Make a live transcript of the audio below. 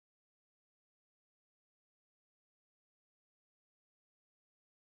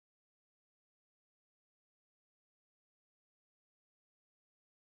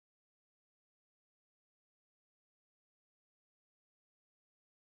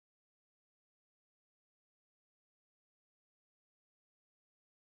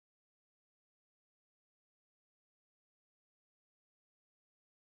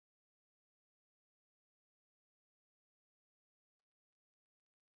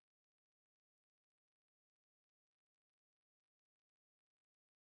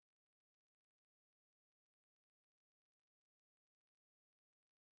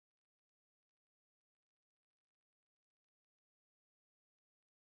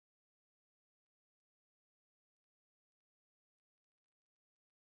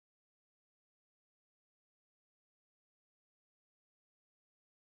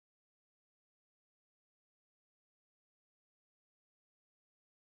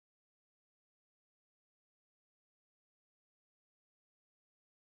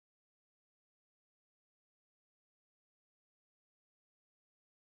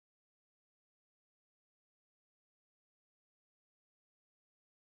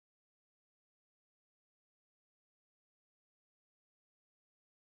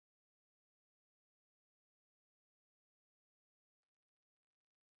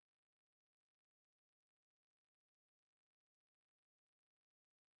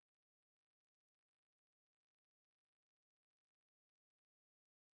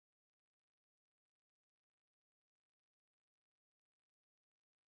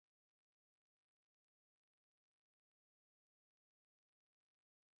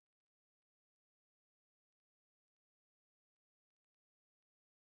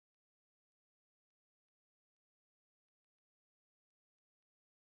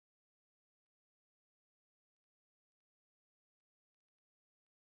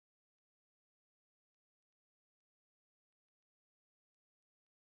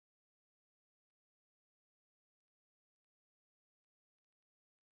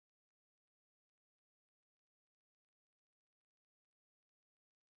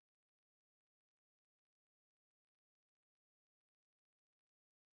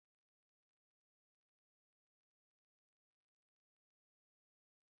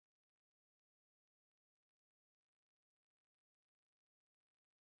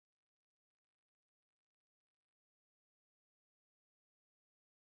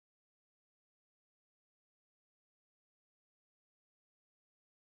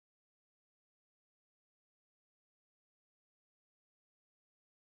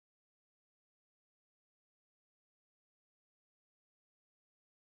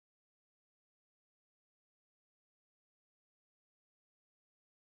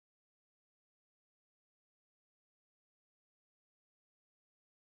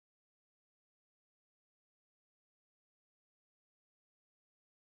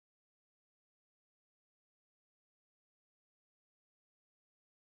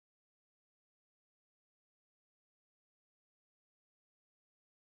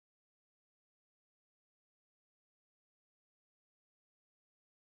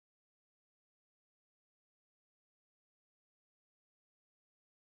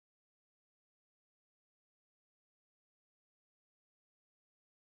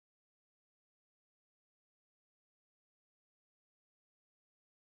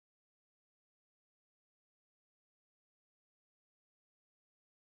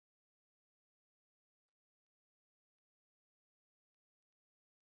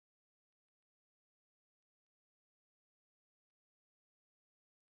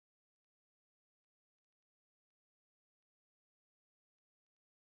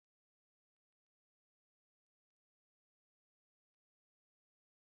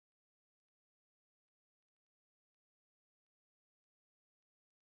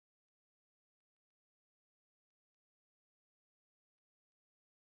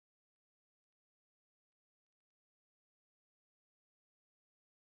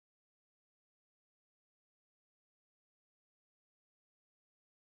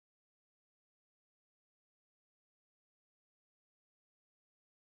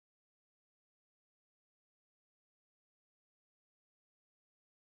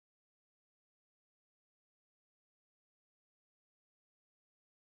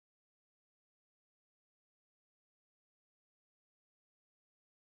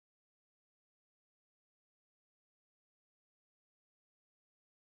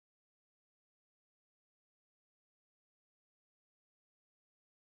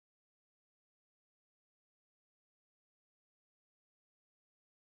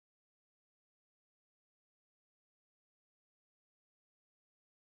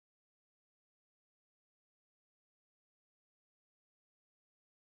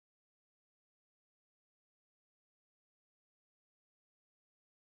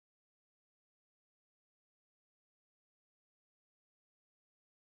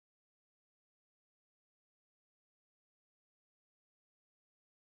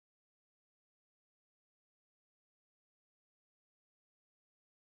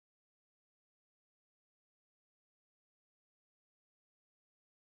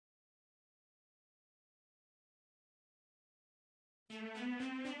Do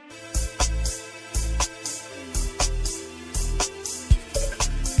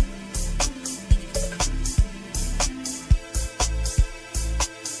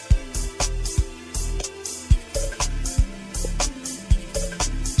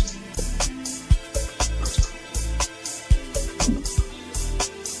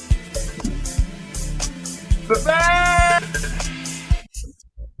a dance.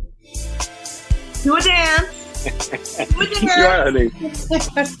 Do a dance.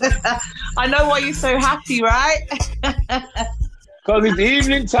 I know why you're so happy, right? Because it's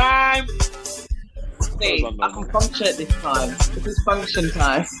evening time. See, I can function at this time. This is function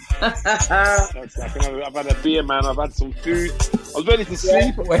time. I've had a beer, man. I've had some food. I was ready to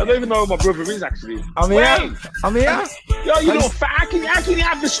sleep. I don't even know who my brother is, actually. I'm here. I'm here. Yo, you know, how can you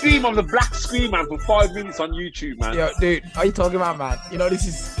have the stream on the black screen, man, for 5 minutes on YouTube, man? Yo, dude, what are you talking about, man? You know, this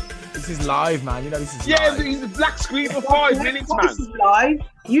is live, man. You know, this is live. Yeah, it's the black screen for 5 minutes, man. This is live.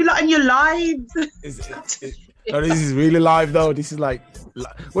 You lot and your lives. No, this is really live, though. This is like,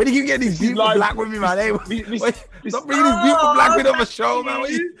 where do you get these beautiful black women, man? Hey, stop bringing these beautiful black women on the show, man.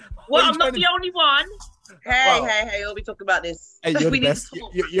 Well, I'm not the only one. Hey, we'll be talking about this. Hey, you're the best.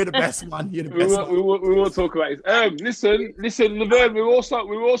 You're the best, man. You're the best. We will talk about it. Listen, Laverne, we're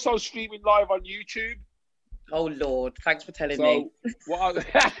also streaming live on YouTube. Oh Lord, thanks for telling me.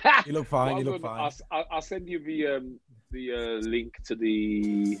 You look fine. You look fine. I'll send you the link to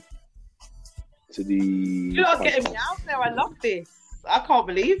the. You're not getting me out there. I love this. I can't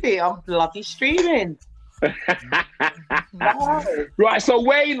believe it. I'm bloody streaming. Right, so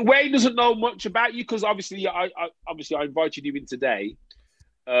Wayne doesn't know much about you because obviously I invited you in today.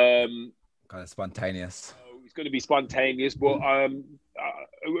 Kind of spontaneous. So it's going to be spontaneous, but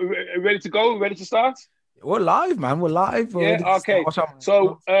ready to go? Ready to start? We're live, man. We're live. Okay. I've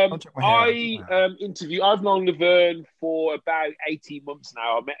known Laverne for about 18 months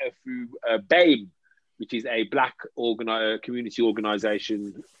now. I met her through BAME, which is a black community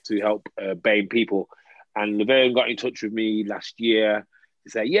organisation to help BAME people. And Laverne got in touch with me last year to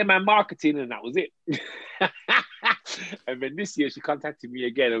say, yeah, man, marketing, and that was it. And then this year she contacted me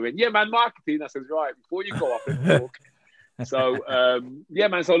again and went, yeah, man, marketing. I said, right, before you go off and talk. So, yeah,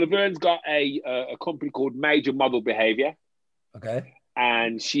 man, so Laverne's got a company called Major Model Behavior. Okay.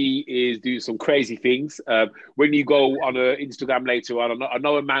 And she is doing some crazy things. When you go on her Instagram later on, I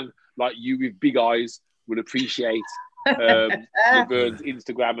know a man like you with big eyes would appreciate Laverne's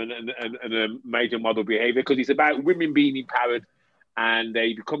Instagram and Major Model Behavior, because it's about women being empowered, and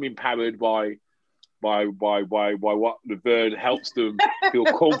they become empowered by what Laverne helps them feel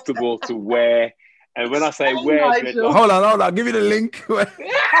comfortable to wear. And when I say wear, hold on, I'll give you the link.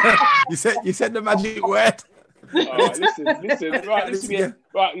 you said the magic word. All right, listen.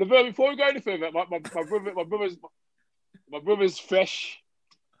 Right, Laverne. Before we go any further, my brother's fresh,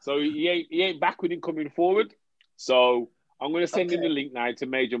 so he ain't backward in coming forward. So I'm going to send him the link now to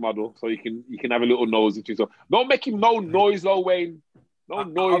Major Model, so you can have a little nose into it. So don't make him no noise, though, Wayne. No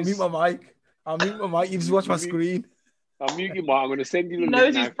noise. I'll mute my mic. You just watch my screen. I'm muting my. I'm going to send you the link. He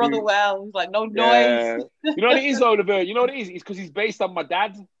knows his brother well. He's like, no noise. You know what it is, though, Laverne? You know what it is? It's because he's based on my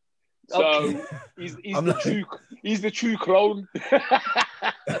dad. So he's the true clone.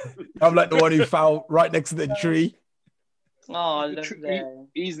 I'm like the one who fell right next to the tree. Oh,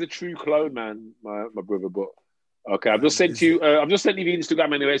 he's the true clone, man, my brother. But okay, I've just sent you the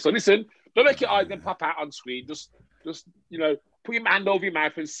Instagram anyway. So listen, don't make your eyes then pop out on screen. Just put your hand over your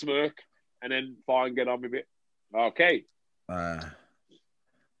mouth and smirk, and then fine, get on with it. Okay. All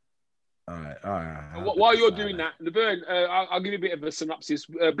right. While you're doing that, Laverne, I'll give you a bit of a synopsis.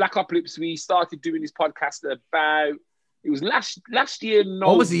 Black Uplips, we started doing this podcast it was last year.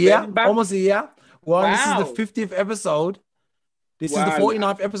 Almost a year. Well, wow. This is the 50th episode. This is the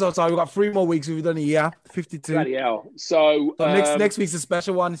 49th episode, so we've got 3 more weeks. We've done a year, 52. Bloody hell. So next week's a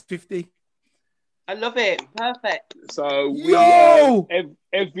special one. It's 50. I love it. Perfect. So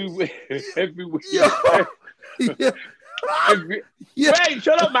every week. Wait,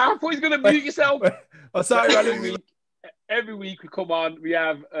 shut up, man. I thought he's going to mute yourself. I'm sorry, every week we come on, we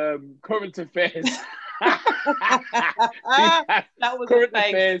have current affairs. That was current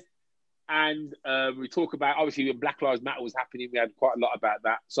affairs. And we talk about, obviously, when Black Lives Matter was happening, we had quite a lot about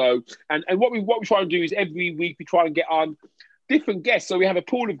that. So, and what we try and do is every week we try and get on different guests. So we have a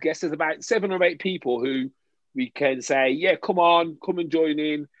pool of guests. There's about 7 or 8 people who we can say, yeah, come and join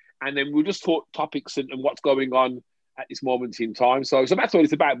in. And then we'll just talk topics and what's going on at this moment in time. So that's what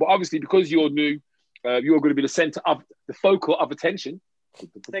it's about. But obviously, because you're new, you're going to be the focal of attention.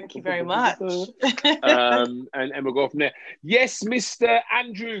 Thank you very much. And we'll go from there. Yes, Mr.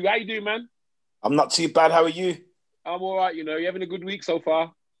 Andrew, how you doing, man? I'm not too bad. How are you? I'm all right. You having a good week so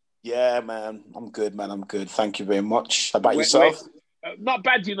far? Yeah, man. I'm good, man. I'm good. Thank you very much. How about yourself? Not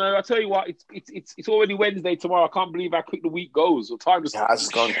bad, I tell you what, it's already Wednesday tomorrow. I can't believe how quick the week goes. Or time just it's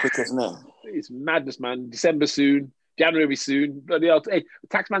gone quick, isn't it? It's madness, man. December soon, January soon. Bloody hell. Hey, the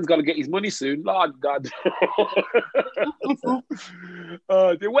tax man's got to get his money soon. Lord God.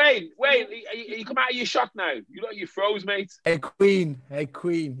 Wayne, you come out of your shot now. You froze, mate. Hey, Queen. I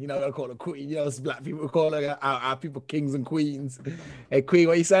call her Queen. Us black people call her our people kings and queens. Hey, Queen,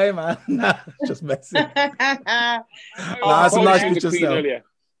 what you saying, man? Just messing. That's a nice picture still.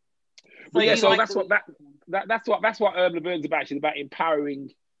 But yeah, so that's what Laverne's about. She's about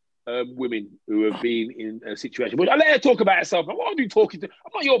empowering women who have been in a situation. But I let her talk about herself. What are you talking to?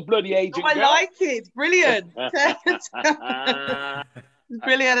 I'm not your bloody agent. I like it. Brilliant.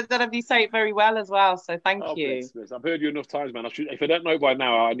 Brilliant. I don't know if you say it very well as well. So thank you. Bless. I've heard you enough times, man. If I don't know by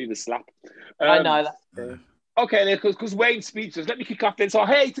now, I need a slap. I know that. Okay, then, because Wayne's speechless. Let me kick off then. So,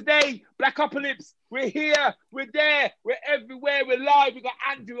 hey, today, Black Apocalypse, we're here, we're there, we're everywhere, we're live. We got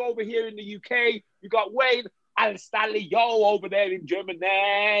Andrew over here in the UK. We got Wayne Al-Stalio over there in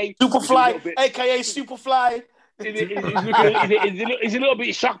Germany. Superfly, aka Superfly. He's a little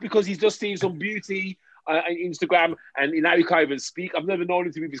bit shocked because he's just seen some beauty on Instagram and now he can't even speak. I've never known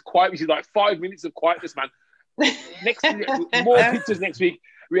him to be this quiet, which is like 5 minutes of quietness, man. More pictures next week.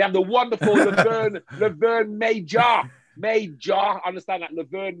 We have the wonderful Laverne Major. Understand that?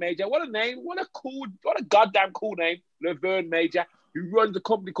 Laverne Major. What a name. What a goddamn cool name. Laverne Major, who runs a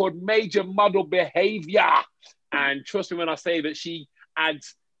company called Major Model Behavior. And trust me when I say that she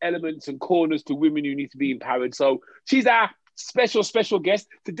adds elements and corners to women who need to be empowered. So she's our special guest.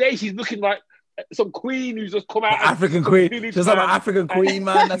 Today she's looking like some queen who's just come out. African queen. Just like an African queen,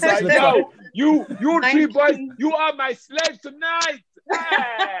 man. That's like, no, you three boys, you are my slaves tonight.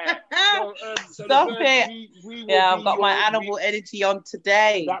 Stop it. I've got my animal energy on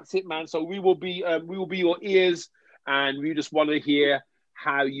today. That's it, man. So we will be your ears, and we just want to hear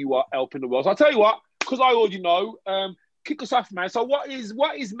how you are helping the world. So I'll tell you what, because I already know. Kick us off, man. So what is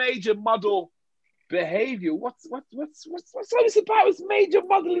Major Model Behavior? What's all this about? It's major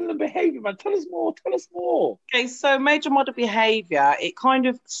modeling and behavior, man. Tell us more. Okay, so Major Model Behavior, it kind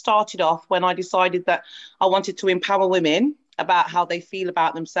of started off when I decided that I wanted to empower women about how they feel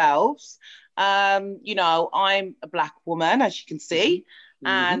about themselves. I'm a Black woman, as you can see,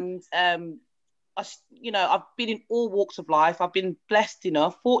 and I've been in all walks of life. I've been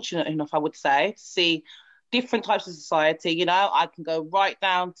fortunate enough, I would say, to see different types of society. I can go right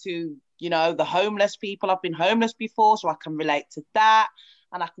down to the homeless people. I've been homeless before, so I can relate to that.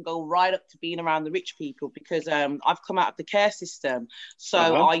 And I can go right up to being around the rich people because I've come out of the care system. So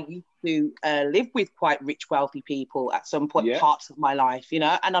I used to live with quite rich, wealthy people at some point, parts of my life, and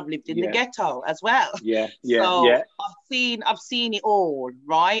I've lived in the ghetto as well. I've seen it all,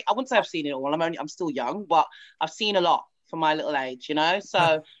 right? I wouldn't say I've seen it all. I'm still young, but I've seen a lot for my little age,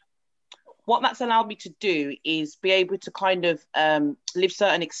 So what that's allowed me to do is be able to kind of live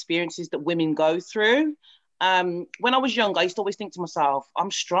certain experiences that women go through. When I was young, I used to always think to myself, I'm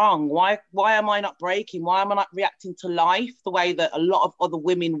strong. Why am I not breaking? Why am I not reacting to life the way that a lot of other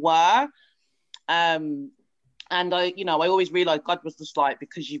women were? And I always realized God was just like,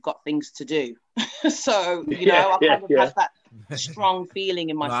 because you've got things to do. So, I kind of had that strong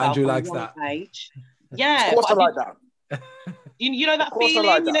feeling in myself. Andrew likes that. Age. Yeah. Of course I like that. You know that feeling,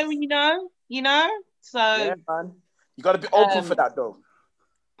 like that. When you know? So. Yeah, man. You got to be open for that, though.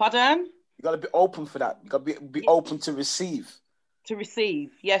 Pardon? You got to be open for that. You got to be open to receive. To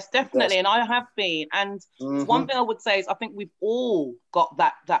receive. Yes, definitely. Yes. And I have been. And one thing I would say is I think we've all got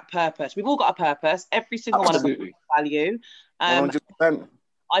that purpose. We've all got a purpose. Every single one of us has value. 100%.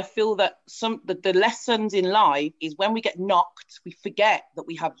 I feel that the lessons in life is when we get knocked, we forget that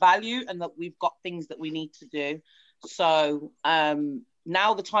we have value and that we've got things that we need to do. So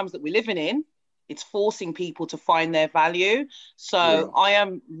now the times that we're living in, it's forcing people to find their value. So I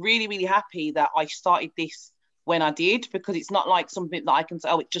am really, really happy that I started this when I did, because it's not like something that I can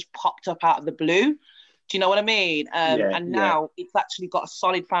say, it just popped up out of the blue. Do you know what I mean? Now it's actually got a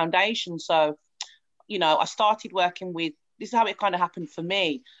solid foundation. So, I started working with, this is how it kind of happened for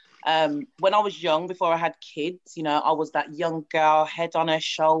me. When I was young, before I had kids, I was that young girl, head on her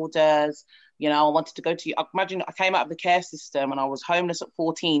shoulders. I wanted to go to, imagine I came out of the care system and I was homeless at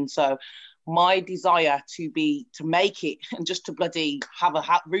 14. So my desire to make it and just to bloody have a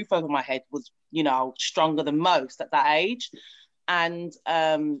roof over my head was, stronger than most at that age. And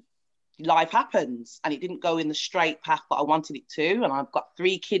life happens and it didn't go in the straight path that I wanted it to. And I've got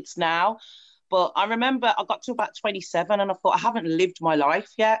 3 kids now. But I remember I got to about 27 and I thought, I haven't lived my life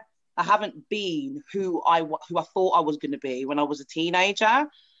yet. I haven't been who I thought I was going to be when I was a teenager.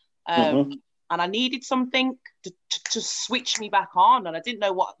 And I needed something to switch me back on, and I didn't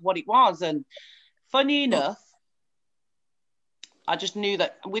know what it was. And funny enough, I just knew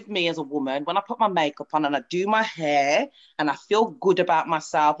that with me as a woman, when I put my makeup on and I do my hair and I feel good about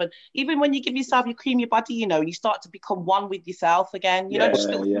myself, and even when you give yourself, you cream your body, you know, and you start to become one with yourself again, you know, just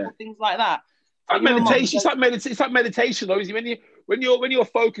little things like that. Like meditation, it's like meditation, though. When you're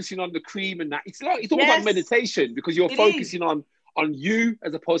focusing on the cream and that, it's almost like meditation, because you're focusing on you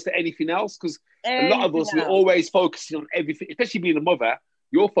as opposed to anything else. Because a lot of us, we're always focusing on everything, especially being a mother.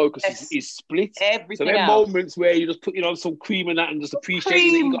 Your focus is split. Everything so there are moments where you're just putting on some cream and that, and just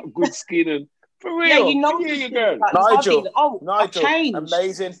appreciating that you got good skin, and for real. Yeah, you know, girl. Nigel, I've changed.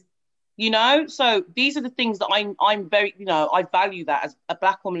 Amazing. You know, so these are the things that I'm very, you know, I value that as a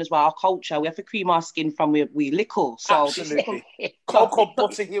black woman as well. Our culture, we have to cream our skin from we lickle. So absolutely. Cocoa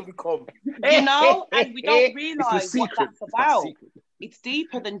butter, here we come. You know, and we don't realise what that's about. It's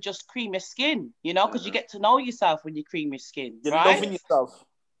deeper than just cream your skin, you know, because you get to know yourself when you cream your skin. You're loving yourself.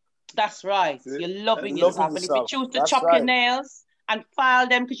 That's right. You're loving yourself. And if you choose to chop your nails and file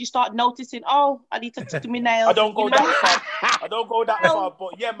them because you start noticing, oh, I need to do my nails. I don't go that far.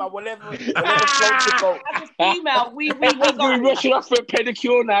 But yeah, man, whatever floats your boat. As a female, we we're rushing off for a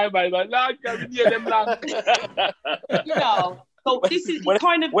pedicure now, man. You know. So this is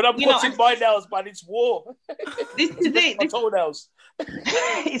kind of when I'm cutting my nails, man, it's war. This is it. My toenails.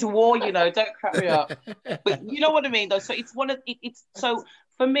 It's war, you know. Don't crack me up. But you know what I mean, though. So it's it's so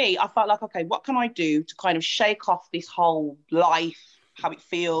for me. I felt like, okay, what can I do to kind of shake off this whole life, how it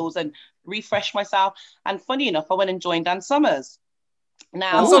feels, and refresh myself? And funny enough, I went and joined Dan Summers.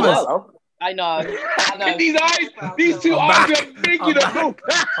 Now, I know. These eyes, these two eyes are big, you know.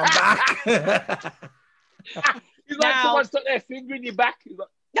 I'm back. It's like someone stuck their finger in your back.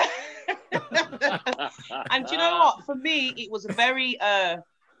 And do you know what? For me, it was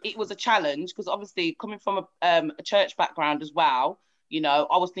a challenge, because obviously coming from a church background as well, you know,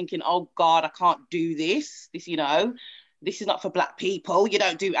 I was thinking, oh God, I can't do this. You know, this is not for black people. You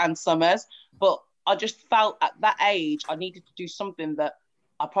don't do Ann Summers. But I just felt at that age, I needed to do something that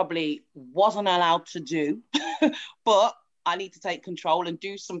I probably wasn't allowed to do, but I need to take control and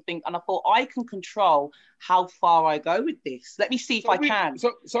do something. And I thought, I can control how far I go with this. Let me see if I can.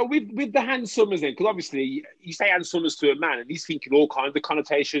 So with the Ann Summers then, because obviously you say Ann Summers to a man and he's thinking all kinds of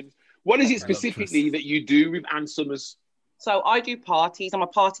connotations. What is it specifically that you do with Ann Summers? So I do parties. I'm a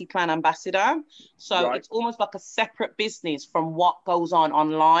party plan ambassador. So it's almost like a separate business from what goes on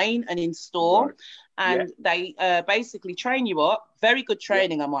online and in store. Right. And they basically train you up. Very good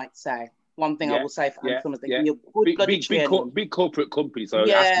training, I might say. One thing I will say for Ann Summers, they give you a good bloody training. Big corporate company, so it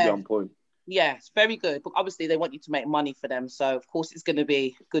has to be on point. Yeah, it's very good. But obviously they want you to make money for them. So of course it's going to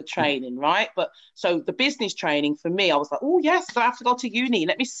be good training, right? But so the business training for me, I was like, oh yes, I have to go to uni.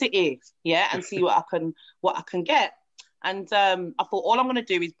 Let me sit here, and see what I can get. And I thought, all I'm going to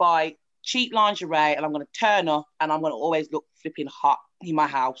do is buy cheap lingerie, and I'm going to turn up, and I'm going to always look flipping hot in my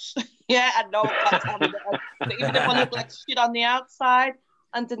house. And no one can tell me that. So even if I look like shit on the outside,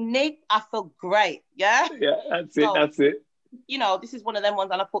 underneath, I feel great. Yeah, that's it. You know, this is one of them ones,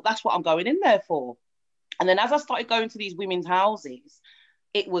 and I thought that's what I'm going in there for. And then as I started going to these women's houses,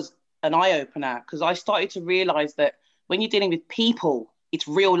 it was an eye-opener, because I started to realise that when you're dealing with people, it's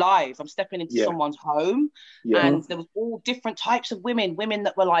real life. I'm stepping into someone's home, and there was all different types of women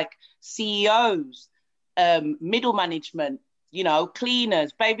that were like CEOs, middle management, you know,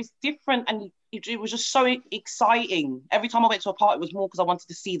 cleaners, babies, different. And it was just so exciting. Every time I went to a party, it was more because I wanted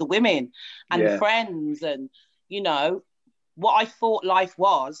to see the women and the friends, and, you know, what I thought life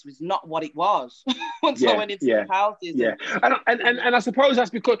was not what it was once I went into the houses. And I suppose that's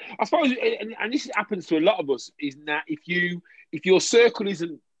because, and this happens to a lot of us, is that if your circle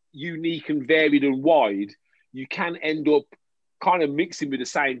isn't unique and varied and wide, you can end up kind of mixing with the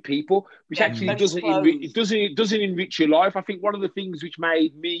same people, which actually doesn't enrich your life. I think one of the things which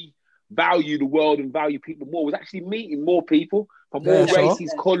made me value the world and value people more was actually meeting more people from all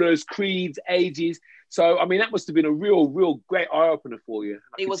races, colours, creeds, ages. So, I mean, that must have been a real great eye-opener for you.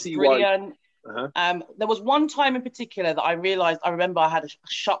 It was brilliant. There was one time in particular that I realised, I remember I had a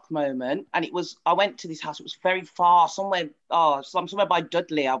shock moment, and it was, I went to this house, it was very far, somewhere by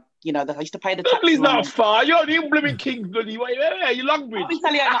Dudley. I used to pay the taxi. Dudley's not far, you're the blooming King's bloody way, you're Longbridge. I'll be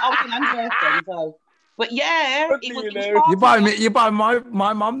telling you, I was in Anderson, so. But yeah, Dudley, it was You buy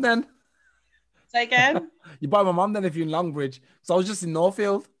my mum then? Say again? You buy my mum then if you're in Longbridge. So I was just in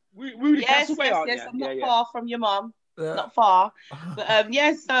Northfield. Yes, I'm not far from your mum. Not far. But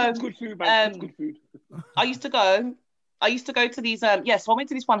so it's good food, man. It's good food. I used to go I used to go to these, so I went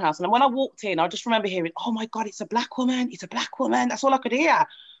to this one house, and when I walked in, I just remember hearing, oh my God, it's a black woman. It's a black woman. That's all I could hear.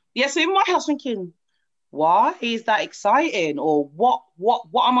 Yeah, so in my house thinking, why is that exciting? Or what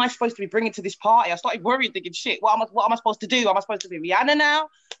am I supposed to be bringing to this party? I started worrying, thinking, shit, what am I supposed to do? Am I supposed to be Rihanna now?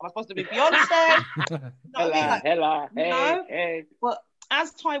 Am I supposed to be Beyonce? Hey. But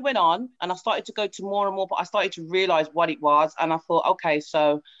as time went on and I started to go to more and more, but I started to realize what it was. And I thought, okay,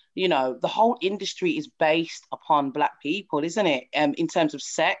 so, the whole industry is based upon black people, isn't it? In terms of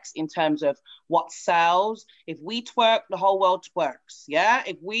sex, in terms of what sells. If we twerk, the whole world twerks. Yeah.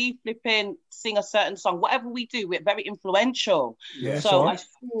 If we sing a certain song, whatever we do, we're very influential. Yeah, so I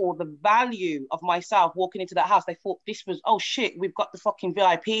saw the value of myself walking into that house. They thought this was, oh shit, we've got the fucking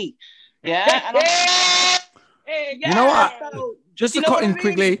VIP. Yeah. And you know what? Just to cut in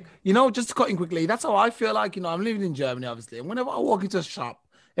quickly, that's how I feel like, I'm living in Germany, obviously. And whenever I walk into a shop,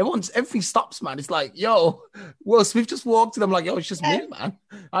 everything stops, man. It's like, yo, Will Smith just walked and I'm like, yo, it's just me, man.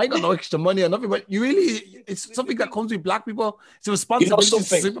 I ain't got no extra money or nothing, but it's something that comes with black people. It's a responsibility,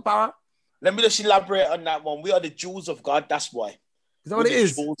 it's a superpower. Let me just elaborate on that one. We are the jewels of God, that's why. Is that what it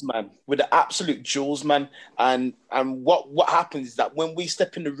is? Jewels, man. We're the absolute jewels, man. And what happens is that when we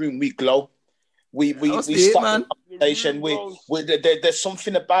step in the room, we glow. We start the conversation. There's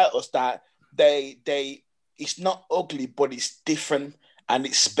something about us that it's not ugly, but it's different and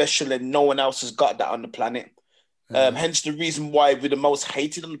it's special, and no one else has got that on the planet. Hence the reason why we're the most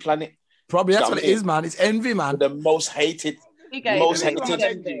hated on the planet. Probably that's what it is, man. It's envy, man. We're the most hated.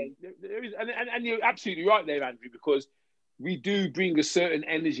 Envy. And you're absolutely right there, Andrew, because we do bring a certain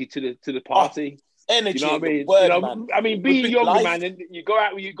energy to the party. Energy, you know what I mean? Word, man. Being younger, man, and you go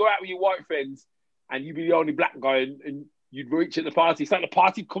out with your white friends, and you be the only black guy, and you'd reach at the party. It's like the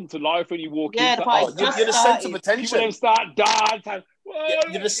party come to life when you walk in. You're the centre of attention. People start dancing.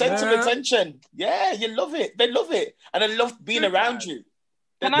 You're the centre of attention. Yeah, you love it. They love it, and they love being around you.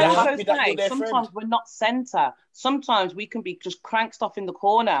 Can I also say, sometimes we're not centre. Sometimes we can be just cranked off in the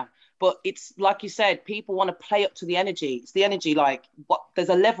corner. But it's like you said, people want to play up to the energy. It's the energy, there's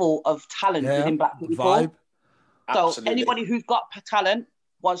a level of talent within black people. Vibe. So Absolutely. Anybody who's got talent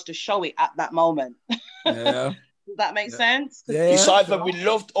wants to show it at that moment. Yeah. Does that make sense? Yeah. It's either we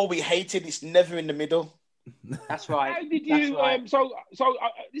loved or we hated. It's never in the middle. That's right. How did you?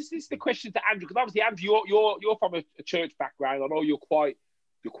 This is the question to Andrew, because obviously Andrew, you're from a church background. I know you're quite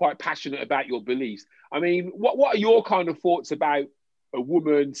passionate about your beliefs. I mean, what are your kind of thoughts about a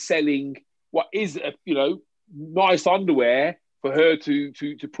woman selling what is nice underwear for her to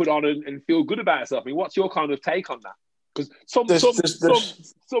put on and feel good about herself? I mean, what's your kind of take on that? Because some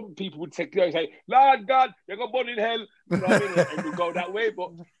people would say, Lord God, you're going to burn in hell. You know what I mean? And we'll go that way.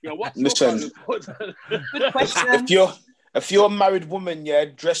 But what's your kind of good question. If you're a married woman,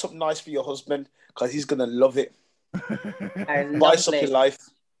 dress up nice for your husband because he's gonna love it. Spice up your life.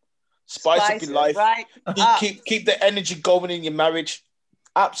 Spice up your life. Right. Keep the energy going in your marriage.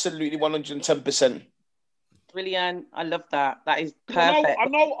 Absolutely, 110%. Brilliant. I love that. That is perfect. I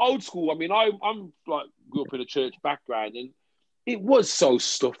know old school. I mean, I'm like grew up in a church background, and it was so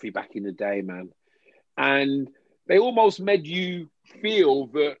stuffy back in the day, man. And they almost made you feel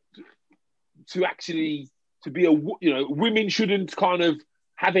that to be women shouldn't kind of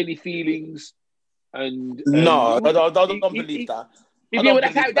have any feelings. And no, I don't believe that.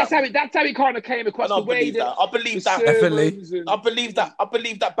 That's how it kind of came across. I believe that. Definitely. I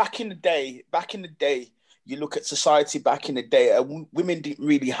believe that back in the day, you look at society back in the day, women didn't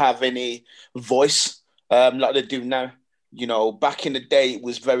really have any voice like they do now. Back in the day, it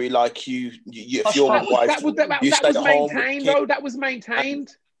was very like if you're a wife, you stayed at home. That was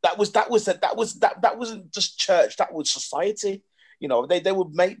maintained. That wasn't just church. That was society. They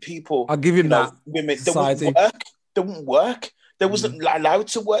would make people. I'll give you that. Women, they wouldn't work. They wasn't allowed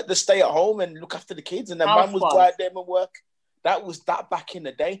to work. They stay at home and look after the kids, and the man was go out there and work. That was that back in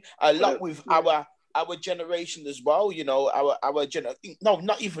the day. A lot with our generation as well. Our generation. No,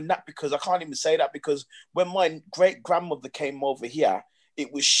 not even that, because I can't even say that, because when my great grandmother came over here,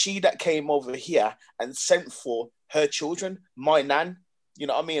 it was she that came over here and sent for her children. My nan. You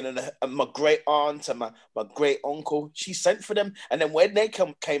know what I mean? And my great aunt and my great uncle, she sent for them. And then when they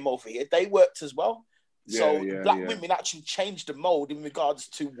came over here, they worked as well. Black women actually changed the mold in regards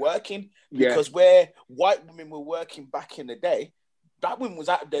to working, because where white women were working back in the day, black women was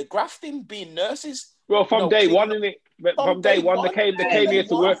out there grafting, being nurses. Well, from day one, they came here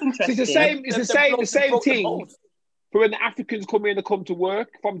to work. It's the same thing. for when the Africans come in and come to work,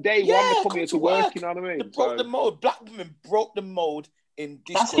 from day one, they come here to work, you know what I mean? They broke the mold. Black women broke the mold in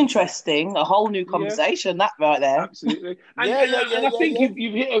this That's country. interesting. A whole new conversation, that right there. Absolutely. And I think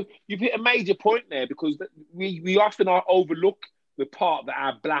you've hit a major point there, because we often overlook the part that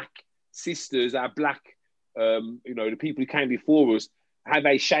our black sisters, our black, the people who came before us, how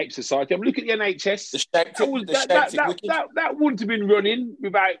they shaped society. I mean, look at the NHS. That wouldn't have been running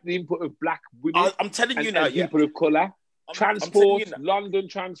without the input of black women. I'm telling you now, people of colour. Transport, London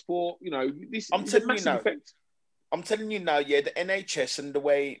transport, this is a massive effect. I'm telling you now, the NHS and the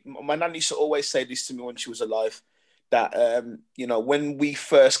way my nan used to always say this to me when she was alive, that when we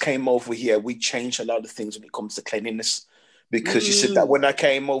first came over here, we changed a lot of things when it comes to cleanliness. Because she said that when they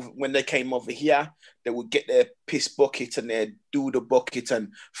came over here, they would get their piss bucket and they'd do the bucket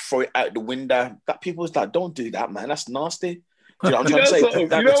and throw it out the window. That people was like, don't do that, man. That's nasty. Do you know what I'm trying to say? You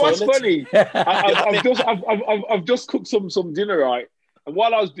know what's funny? I've just cooked some dinner, right? And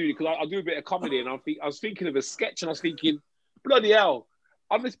while I was doing it, because I do a bit of comedy, and I was thinking of a sketch, and I was thinking, bloody hell,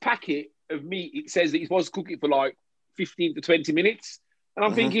 on this packet of meat, it says that you're supposed to cook it for like 15 to 20 minutes. And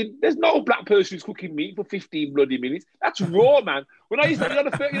I'm thinking, there's no black person who's cooking meat for 15 bloody minutes. That's raw, man. When I used to,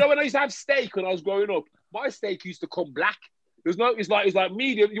 when I used to have steak when I was growing up, my steak used to come black. It's like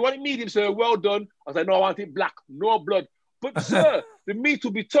medium. You want it medium, sir? Well done. I was like, no, I want it black, no blood. But sir, the meat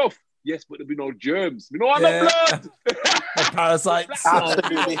will be tough. Yes, but there'll be no germs. We don't want no blood. No parasites.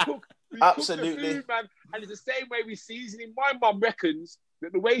 Absolutely. Absolutely. Food, man. And it's the same way we season it. My mum reckons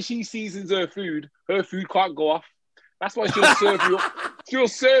that the way she seasons her food can't go off. That's why she'll serve you up. She'll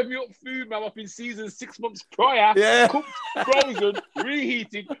serve you up food, man. I've been seasoned 6 months prior. Yeah. Cooked, frozen,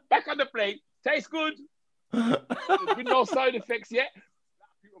 reheated, back on the plate. Tastes good. There's been no side effects yet.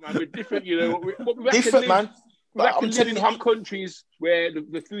 People, man, we're different, Different, man. We have to live in hot countries where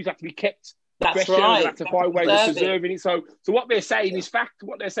the foods have to be kept That's fresher. right. They have to find ways of preserving it. So what they're saying is fact.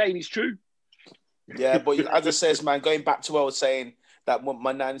 What they're saying is true. Yeah, but as I says, man, going back to what I was saying, that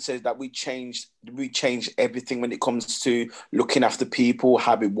my nan says that we changed everything when it comes to looking after people,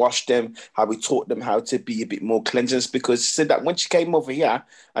 how we washed them, how we taught them how to be a bit more cleanliness. Because she said that when she came over here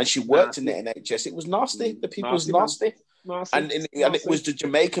and she worked in the NHS, it was nasty. The people was nasty. And it was the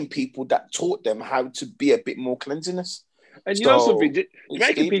Jamaican people that taught them how to be a bit more cleanliness. And you know something,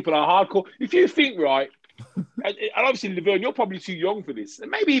 Jamaican people are hardcore. If you think right, and obviously Laverne, you're probably too young for this,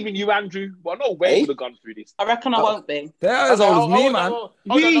 and maybe even you, Andrew. Well, no way would have gone through this. I reckon I won't be. They're as old as me, man.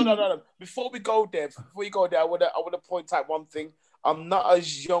 No. Before we go there, I want to point out one thing. I'm not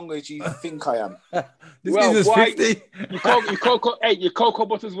as young as you think I am. This is 50. Your cocoa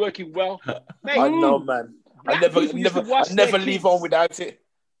butter's working well. Mate, I know, man. I never leave on without it.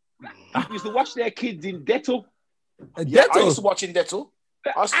 People used to watch their kids in Dettol. Yeah, I used to watch in Dettol.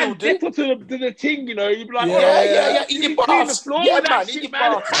 I still do. Dettol to the thing, you'd be like, yeah. In your baths. Yeah, man. In your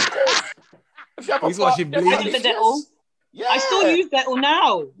baths. He's watching Bleach. Yeah. I still use Dettol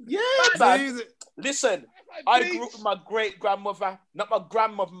now. Yeah, man. Listen, I grew up with my great-grandmother. Not my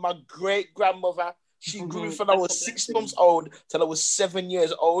grandmother, my great-grandmother. She grew from I was 6 months old till I was 7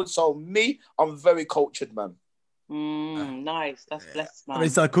 years old. So I'm very cultured, man. Nice. That's blessed, man. And he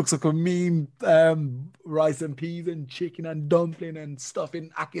started cooks like a mean rice and peas and chicken and dumpling and stuff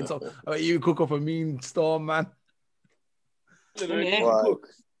in Atkins. So you cook up a mean storm, man. Right.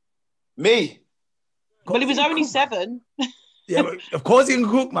 Me? Well, he was only 7. Yeah, but of course you can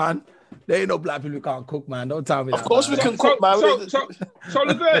cook, man. There ain't no black people who can't cook, man. Don't tell me that. Of course we can cook, man. So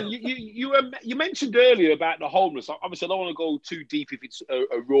Laverne, you mentioned earlier about the homeless. Obviously, I don't want to go too deep if it's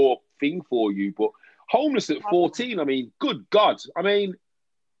a raw thing for you, but homeless at 14, I mean, good God. I mean,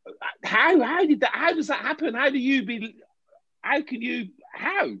 how does that happen?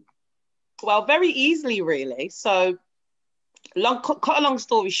 How? Well, very easily, really. So, cut a long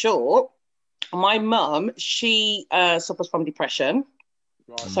story short, my mum, she suffers from depression.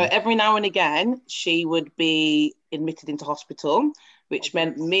 Right. So every now and again, she would be admitted into hospital, which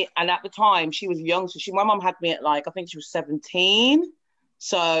meant me, and at the time she was young. So my mum had me at I think she was 17.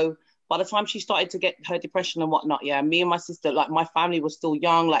 So by the time she started to get her depression and whatnot, me and my sister, my family was still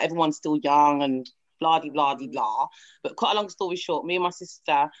young, everyone's still young and blah, blah, blah, blah. But cut a long story short, me and my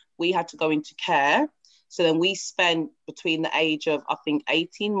sister, we had to go into care. So then we spent between the age of, I think,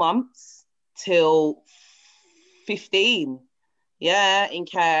 18 months till 15. Yeah, in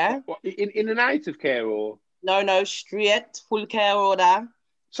care. What, in and out of care, or no, straight full care order.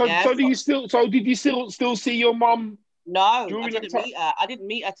 So did you still see your mum? No, I didn't meet her. I didn't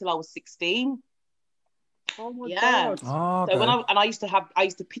meet her till I was 16. Oh my God. Oh, okay. So I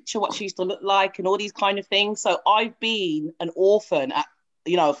used to picture what she used to look like and all these kind of things. So I've been an orphan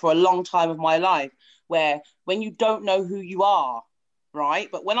for a long time of my life. where when you don't know who you are, right?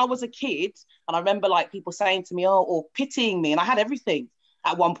 But when I was a kid, and I remember like people saying to me, oh, or pitying me, and I had everything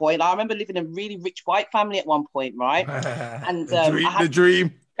at one point. I remember living in a really rich white family at one point, right? And the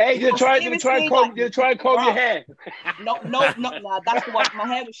dream. Hey, you try and comb your hair. Not that's the one. My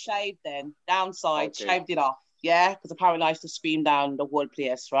hair was shaved then, downside, shaved it off. Yeah, because apparently I used to scream down the whole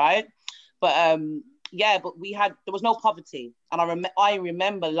place, right? But yeah, but there was no poverty, and I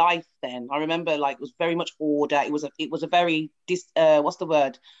remember life then. I remember like it was very much order. It was a very what's the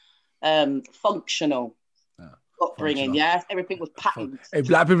word? Functional upbringing. Functional. Yeah, everything was patterned. Hey,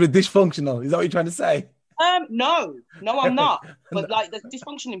 black people are dysfunctional. Is that what you're trying to say? No, I'm not. But like, there's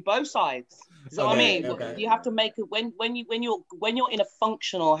dysfunction in both sides. You know what I mean? Okay. You have to make it when you're in a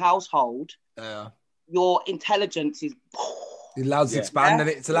functional household. Your intelligence is. It allows to expand, and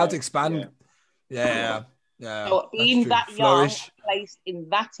it's allowed to expand. Yeah. So being that young, placed in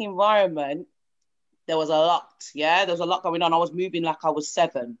that environment, there was a lot. Yeah, there was a lot going on. I was moving like I was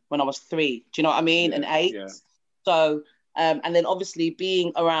 7 when I was 3. Do you know what I mean? And 8. Yeah. So, and then obviously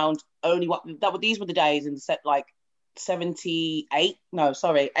being around these were the days in set like 87.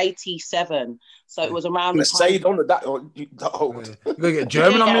 So it was around the time. Say it on that old. You gotta get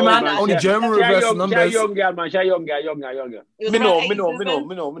German on me, man. Only German reverse numbers. Younger.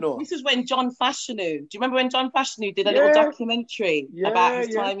 This is when John Fashanu. Do you remember when John Fashanu did a little documentary about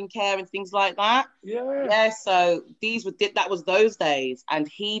his time in care and things like that? Yeah. So that was those days, and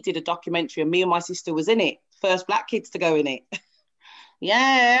he did a documentary, and me and my sister was in it. First black kids to go in it.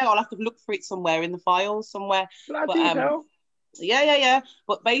 Yeah, I'll have to look for it somewhere in the files somewhere. Yeah.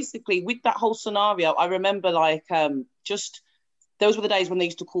 But basically, with that whole scenario, I remember like just those were the days when they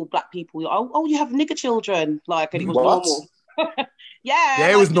used to call black people, oh, you have nigger children, like, and it was normal. Yeah,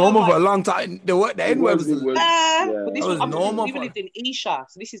 it was normal for a long time. The N-word was but this was normal. We lived in Esher,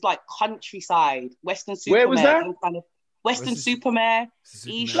 so this is like countryside, Western Supermare. Where was that? Kind of Western Supermare,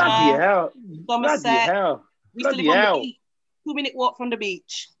 Esher, Somerset. We used to live on the beach. 2-minute walk from the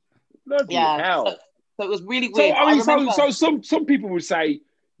beach. Bloody hell. So it was really weird. So some people would say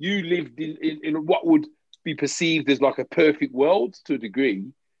you lived in what would be perceived as like a perfect world to a degree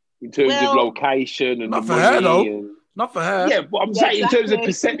in terms of location and not for her though. Not for her. Yeah, but I'm saying in terms of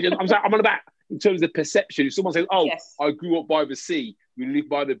perception. I'm on about in terms of perception. If someone says, "Oh, I grew up by the sea, we lived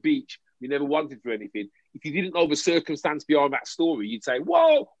by the beach, we never wanted for anything," if you didn't know the circumstance behind that story, you'd say,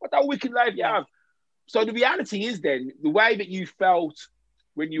 "Whoa, what that wicked life you have." So the reality is then, the way that you felt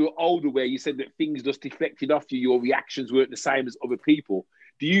when you were older, where you said that things just deflected off you, your reactions weren't the same as other people.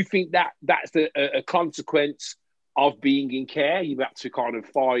 Do you think that that's a consequence of being in care? You've had to kind of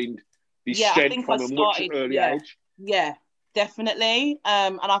find this strength from a much early age? Yeah, definitely.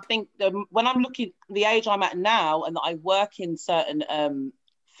 And I think when I'm looking at the age I'm at now and that I work in certain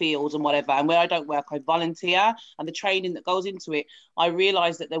fields and whatever, and where I don't work, I volunteer, and the training that goes into it, I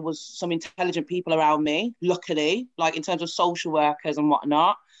realized that there was some intelligent people around me, luckily, like in terms of social workers and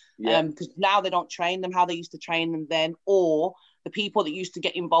whatnot, because now they don't train them how they used to train them then, or the people that used to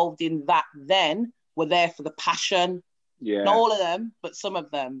get involved in that then were there for the passion. Not all of them, but some of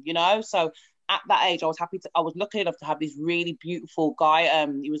them, you know. So at that age, I was lucky enough to have this really beautiful guy.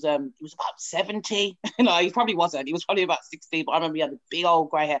 He was about 70. No, he probably wasn't. He was probably about 60, but I remember he had the big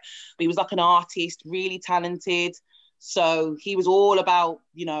old grey hair. But he was like an artist, really talented. So he was all about,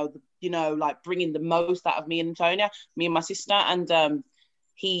 like bringing the most out of me and Antonia, me and my sister. And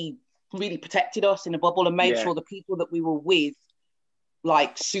he really protected us in a bubble and made sure the people that we were with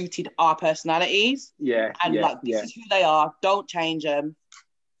like suited our personalities. This is who they are. Don't change them.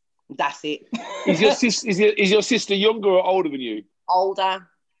 That's it. Is your sister younger or older than you? Older.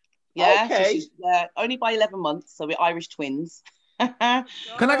 Yeah. Okay. So she's, only by 11 months, so we're Irish twins. Can I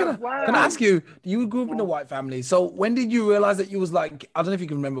ask you? You grew up in a white family, so when did you realize that you was like? I don't know if you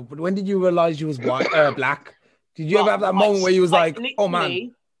can remember, but when did you realize you was white, black? Did you ever have that moment where you was like, "Oh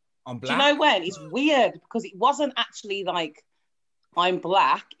man, I'm black"? Do you know when? It's weird because it wasn't actually like I'm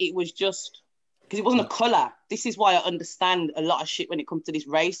black. It was just. Because it wasn't a colour. This is why I understand a lot of shit when it comes to this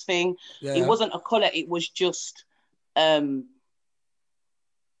race thing. Yeah. It wasn't a colour. It was just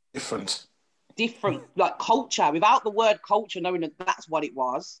different, like culture. Without the word culture, knowing that that's what it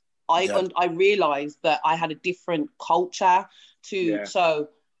was, I realised that I had a different culture to. Yeah. So,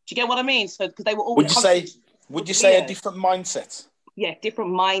 do you get what I mean? So, because they were all. Would you say a different mindset? Yeah,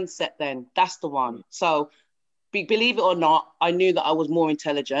 different mindset. Then that's the one. So, believe it or not, I knew that I was more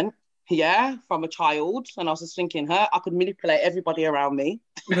intelligent. Yeah, from a child, and I was just thinking, I could manipulate everybody around me.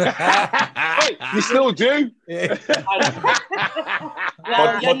 You still do?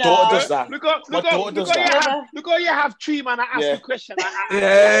 My daughter does that. Look how you have three man ask a question.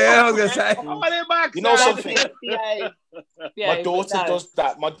 I was gonna say. You know something? My daughter does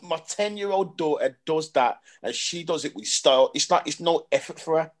that. My 10-year-old daughter does that, and she does it with style. It's no effort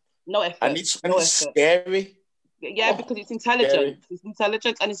for her. No effort. And it's scary. Yeah, because it's intelligent. Scary. It's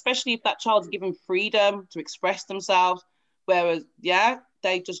intelligent, and especially if that child's given freedom to express themselves. Whereas, they'll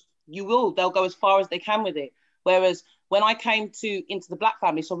go as far as they can with it. Whereas when I came into the black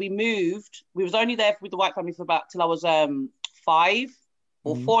family, so we was only there with the white family for about till I was 5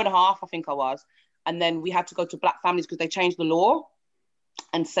 or 4.5, I think I was. And then we had to go to black families because they changed the law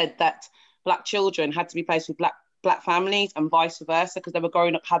and said that black children had to be placed with black families and vice versa because they were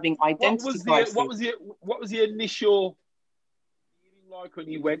growing up having identity crisis. What was the initial feeling like when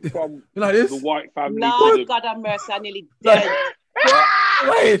you went from like this? The white family? No, God have mercy, I nearly dead.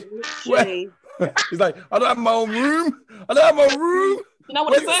 Wait. He's like, I don't have my own room. You know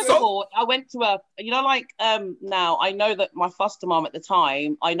what? First of all, I went to now I know that my foster mom at the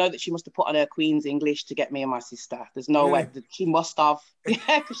time, I know that she must have put on her Queen's English to get me and my sister. There's no way that she must have.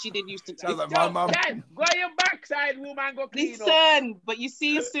 Yeah, because she didn't used to. Sounds like my mum. Go your backside, woman. Go clean up. Listen, but you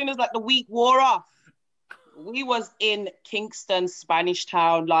see, as soon as the week wore off, we was in Kingston, Spanish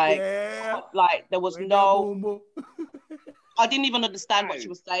Town, like there was no. I didn't even understand what she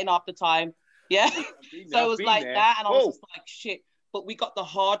was saying half the time. Yeah, so it was like that, and I was just like, shit. But we got the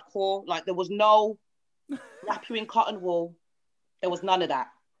hardcore, like there was no wrap you in cotton wool. There was none of that,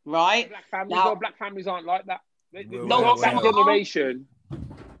 right? Black families aren't like that.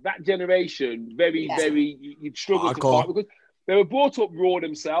 That generation, very, you'd struggle to fight because they were brought up raw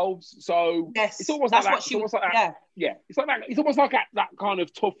themselves. So it's almost like that. It's like that. It's almost like that kind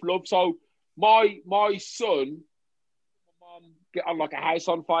of tough love. So my son, my mum get on like a house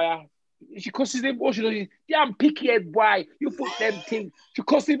on fire. She cusses him, or she does, damn picky head boy, you put them things. She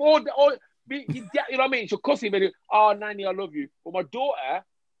cuss him all, you know what I mean? She'll cuss him and Nanny, I love you. But my daughter,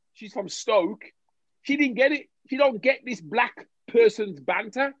 she's from Stoke. She didn't get it. She don't get this black person's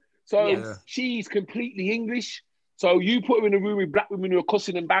banter. So she's completely English. So you put her in a room with black women who are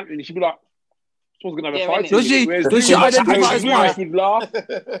cussing and bantering, and she'd be like, someone's gonna have a fight. Does she identify as white?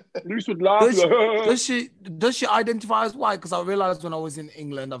 Luce would laugh. Does she identify as white? Because I realized when I was in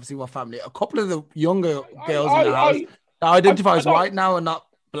England, obviously my family, a couple of the younger girls in the house identify as white now and not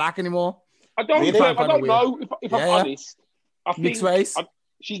black anymore. I don't know if I'm honest. I think mixed race.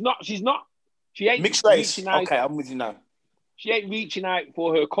 She's not. She ain't mixed race. Okay, I'm with you now. She ain't reaching out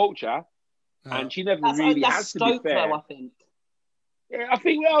for her culture, and she never really has to be fair. Though, I think. Yeah, I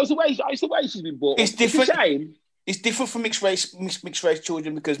think it's the way she's been brought up. It's different. It's different for mixed race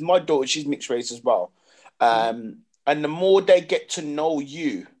children because my daughter, she's mixed race as well. And the more they get to know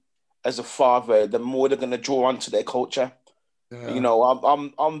you as a father, the more they're going to draw onto their culture. Yeah. You know,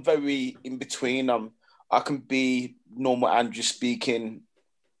 I'm very in between. I can be normal Andrew speaking,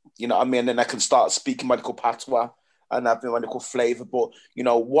 you know what I mean? And then I can start speaking what they call patois and having what they call flavor. But, you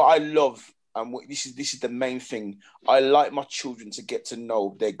know, what I love, and this is the main thing, I like my children to get to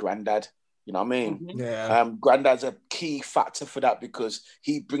know their granddad. You know what I mean? Mm-hmm. Yeah. Granddad's a key factor for that because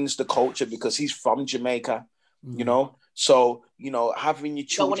he brings the culture because he's from Jamaica, you know? So, you know, having your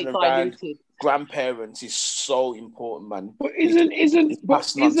children around grandparents is so important, man. But isn't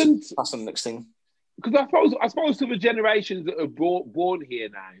pass on the next thing. Because I suppose to the generations that are born here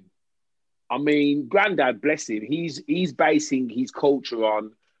now, I mean, Granddad, bless him, he's basing his culture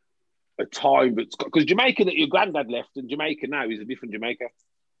on a time that's because Jamaica that your granddad left and Jamaica now is a different Jamaica.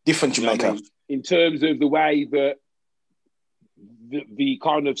 Different Jamaica. I mean? In terms of the way that the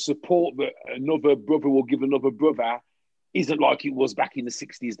kind of support that another brother will give another brother isn't like it was back in the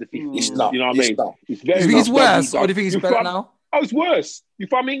 60s, the 50s. It's not. You know what I mean? Not. It's very. Do you think it's worse, or do you think it's better now? Oh, it's worse. You're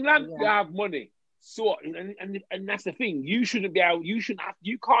from England, you have money. So, and that's the thing. You shouldn't be able. You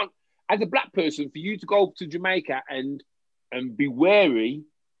can't. As a black person, for you to go to Jamaica and be wary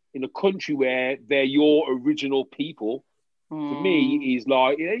in a country where they're your original people, for me, is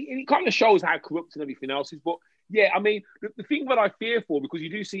like, it kind of shows how corrupt and everything else is. But yeah, I mean, the thing that I fear for, because you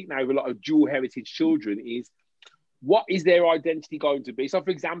do see it now with a lot of dual heritage children, is what is their identity going to be? So, for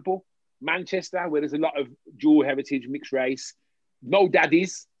example, Manchester, where there's a lot of dual heritage, mixed race, no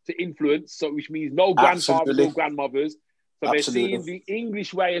daddies to influence, so which means no grandfathers, no grandmothers. So they're seeing the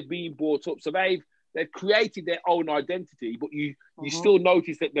English way of being brought up. So they've created their own identity, but you still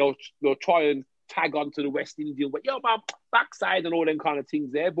notice that they'll try and tag onto the West Indian way, yo, my backside and all them kind of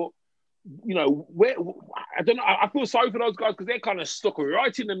things there. But you know, I don't know. I feel sorry for those guys because they're kind of stuck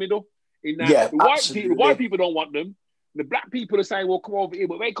right in the middle. In that, the white people don't want them. the black people are saying, well, come over here,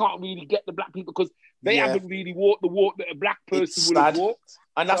 but they can't really get the black people because they haven't really walked the walk that a black person would have walked.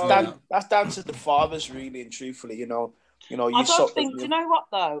 And that's down to the fathers, really and truthfully, you know. I don't think. Do you know what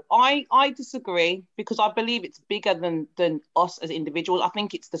though? I disagree because I believe it's bigger than us as individuals. I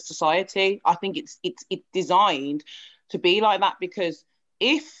think it's the society. I think it's designed to be like that because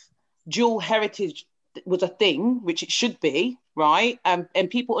if dual heritage was a thing, which it should be, right? And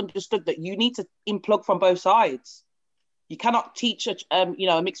people understood that you need to unplug from both sides. You cannot teach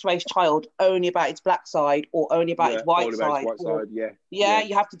a mixed race child only about its black side or only about its white side.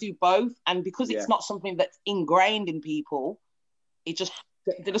 You have to do both. And because it's not something that's ingrained in people, they just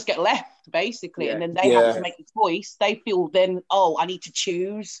get left basically, and then they have to make a choice. They feel then, I need to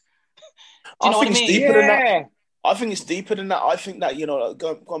choose. Do you know what I mean? Deeper than that. I think it's deeper than that. I think that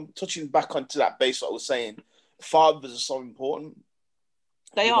I'm touching back onto that base. What I was saying, fathers are so important.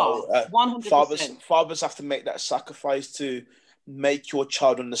 They are 100%. Fathers have to make that sacrifice to make your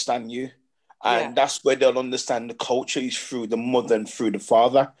child understand you, and that's where they'll understand the culture is through the mother and through the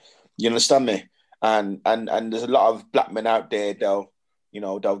father. You understand me? And there's a lot of black men out there. They'll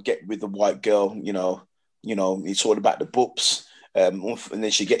get with the white girl. It's all about the boobs, and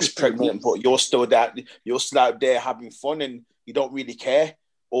then she gets pregnant, but you're still out there having fun, and you don't really care.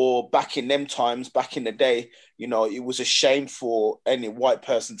 Or back in them times, back in the day, it was a shame for any white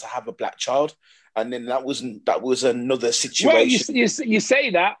person to have a black child, and then that was another situation. Well, you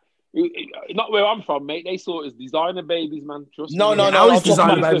say that, not where I'm from, mate. They saw it as designer babies, man. Trust me. No. Now it's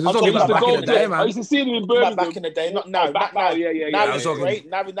designer babies. We're talking about back in the day, man. I used to see them in Birmingham. Back in the day, not now. Now it's great.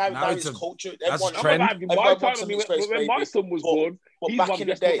 Now it's culture. That's a trend. When my son was born, but back in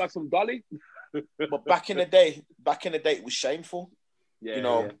the day, like some dolly. But back in the day, it was shameful.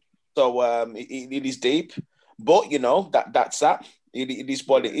 So it is deep, but that's that. It is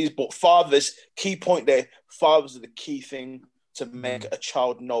what it is. But fathers, key point there, fathers are the key thing to make a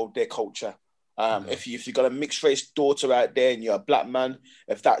child know their culture. If you've got a mixed race daughter out there and you're a black man,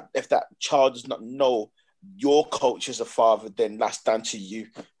 if that child does not know your culture as a father, then that's down to you.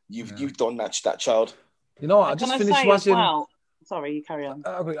 You've done that to that child. I just finished watching. Well, sorry, you carry on.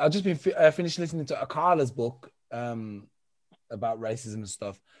 I've just been finished listening to Akala's book about racism and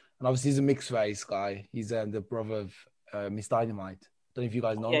stuff. And obviously he's a mixed race guy. He's the brother of Miss Dynamite. Don't know if you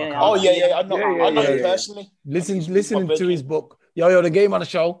guys know. I know him personally. Listening to his book. The game on the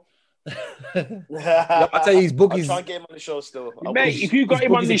show. I tell you, his book is. Try and get him on the show still. Mate, if you got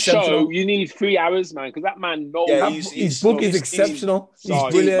him on this show, you need 3 hours, man, because that man knows. His book is exceptional. He's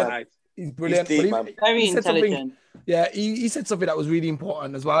brilliant. He's brilliant. He's deep, very intelligent. He said something that was really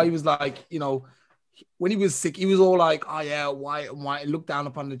important as well. He was like, when he was sick, he was all like, white, looked down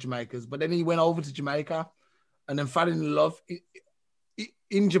upon the Jamaicans. But then he went over to Jamaica and then fell in love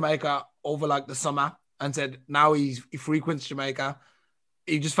in Jamaica over like the summer and said now he frequents Jamaica.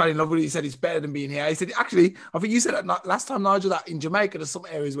 He just fell in love with it. He said it's better than being here. He said, actually, I think you said that last time, Nigel, that in Jamaica, there's some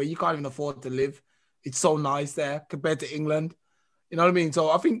areas where you can't even afford to live. It's so nice there compared to England. You know what I mean? So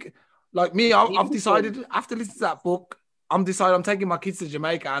I think, like me, I've decided after listening to that book, I'm taking my kids to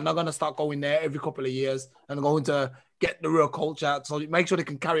Jamaica and I'm going to start going there every couple of years and I'm going to get the real culture so make sure they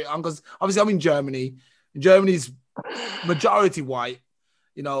can carry it on. Because obviously I'm in Germany. Germany's majority white.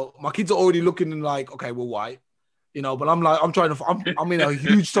 My kids are already looking and like, okay, we're white. But I'm like, I'm in a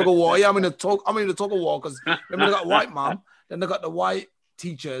huge tug of war. Yeah, I'm in a tug of war because remember they got white mom, then they got the white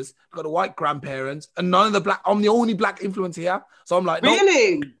teachers, they got the white grandparents, and none of the black. I'm the only black influence here, so I'm like,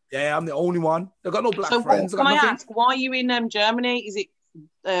 really? No. Yeah, I'm the only one. They got no black so friends. Can I ask why are you in Germany? Is it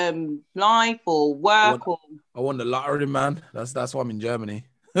life or work I won the lottery, man. That's why I'm in Germany.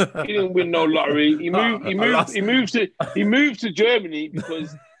 He didn't win no lottery. He moved to Germany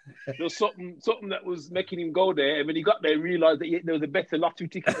because there was something that was making him go there, and when he got there, he realised that there was a better lottery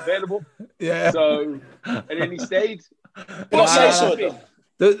ticket available. Yeah. So, and then he stayed. Can I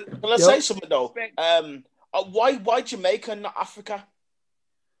say something though? Why Jamaica and not Africa?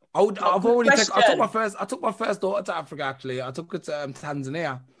 I took my first daughter to Africa. Actually, I took her to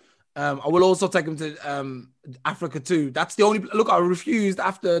Tanzania. I will also take him to Africa too. That's the only look. I refused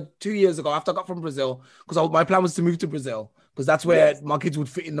after 2 years ago. After I got from Brazil, because my plan was to move to Brazil because that's where my kids would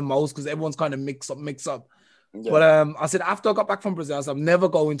fit in the most. Because everyone's kind of mix up. Yeah. But I said after I got back from Brazil, I said I'm never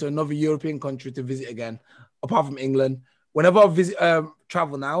going to another European country to visit again, apart from England. Whenever I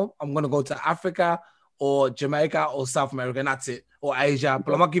travel now, I'm gonna go to Africa or Jamaica or South America, and that's it, or Asia.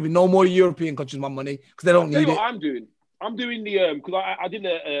 But I'm not giving no more European countries my money because they don't need it. I'm doing the because I did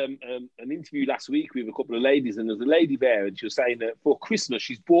an interview last week with a couple of ladies, and there's a lady there, and she was saying that for Christmas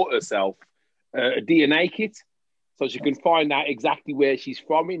she's bought herself a DNA kit so she can find out exactly where she's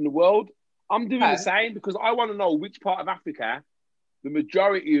from in the world. I'm doing the same because I want to know which part of Africa the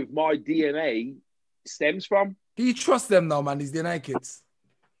majority of my DNA stems from. Do you trust them now, man? These DNA kids.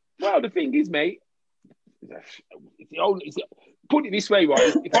 Well, the thing is, mate, put it this way,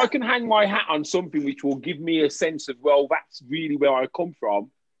 right? If I can hang my hat on something which will give me a sense of, well, that's really where I come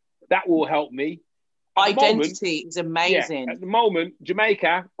from, that will help me. Identity is amazing. Yeah, at the moment,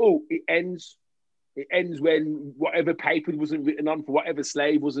 Jamaica, it ends. It ends when whatever paper wasn't written on for whatever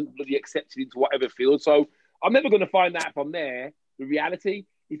slave wasn't bloody accepted into whatever field. So I'm never going to find out from there the reality.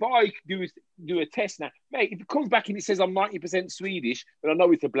 If I do a test now, mate, if it comes back and it says I'm 90% Swedish, then I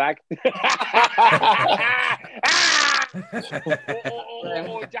know it's a blag.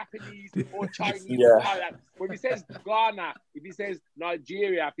 or Japanese or Chinese. Yeah. When it says Ghana, if it says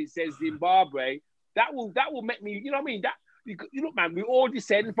Nigeria, if it says Zimbabwe, that will make me, you know what I mean? You look, man, we all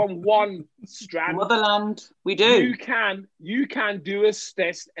descend from one strand. Motherland, we do. You can do a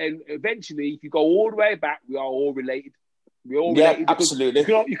test, and eventually, if you go all the way back, we are all related. We're all related. Absolutely.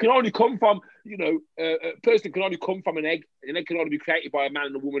 You can only come from, a person can only come from an egg. An egg can only be created by a man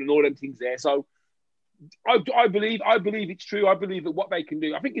and a woman, and all them things there. So, I believe it's true. I believe that what they can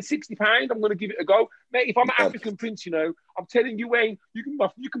do. I think it's £60. I'm going to give it a go, mate. If I'm an African prince, I'm telling you, Wayne, you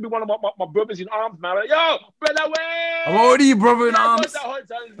can be one of my brothers in arms, man. Like, yo, brother Wayne, I'm already your brother in arms.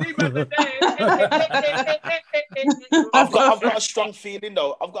 I've got a strong feeling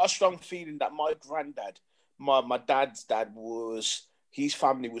though. I've got a strong feeling that my granddad, my dad's dad his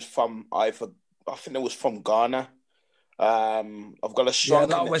family was from I think it was from Ghana. I've got a strong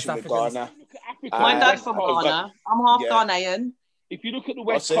connection with Ghana. My dad's from Ghana. I'm half Ghanaian. If you look at the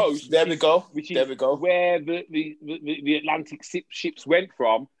West Coast, there we go. Where the Atlantic ships went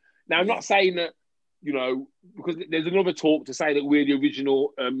from. Now, I'm not saying that, because there's another talk to say that we're the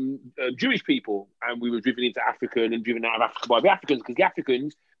original Jewish people and we were driven into Africa and driven out of Africa by the Africans, because the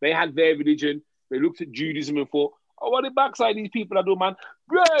Africans, they had their religion. They looked at Judaism and thought, what the backside these people are doing, man?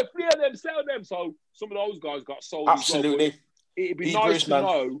 Bro, free them, sell them. So some of those guys got sold. Absolutely. Well. It'd be nice to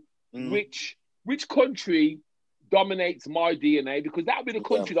know which country dominates my DNA, because that would be the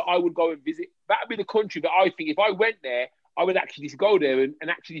country that I would go and visit. That would be the country that I think if I went there, I would actually go there and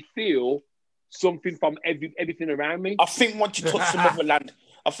actually feel something from everything around me. I think once you touch the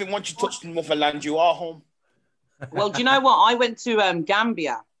motherland, you are home. Well, do you know what? I went to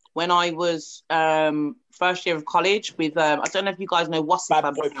Gambia when I was first year of college with, I don't know if you guys know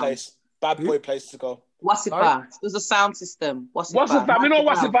Wasipa. Bad boy place to go. Wasipa. There's a sound system. Wasipa. We know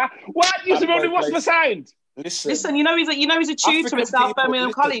Wasipa. What? You remember what's the sound? Listen, he's a tutor African at South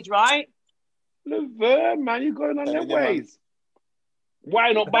Birmingham College, right? Laverne, man, you're going on them ways.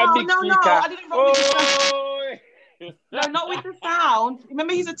 Why not by big speaker? No, I didn't roll with the sound. No, not with the sound.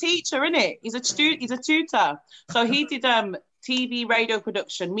 Remember, he's a teacher, innit? He's a tutor. So he did TV, radio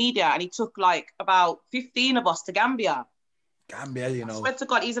production, media, and he took like about 15 of us to Gambia. I swear to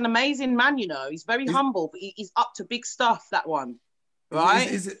God, he's an amazing man, He's very humble, but he's up to big stuff, that one.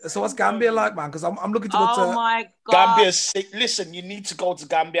 Right? So what's Gambia like, man? Because I'm looking to go to... Oh, my God. Gambia's sick. Listen, you need to go to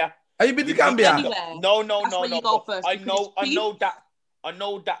Gambia. Have you been to Gambia? No. You go first, I know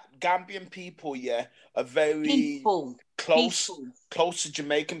that Gambian people, are very close to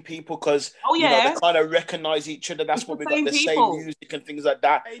Jamaican people, because they kind of recognize each other. That's why we got the same music and things like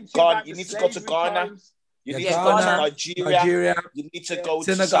that. You need to go to Ghana. You need to go to Nigeria. You need to go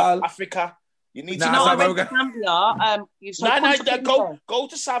to South Africa. You need to Gambia. Go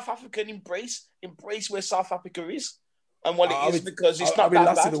to South Africa and embrace where South Africa is and what it is, because it's not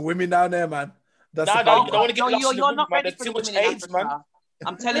that bad. The women down there, man. You don't want to get lost in the women, man. There's too much AIDS, man.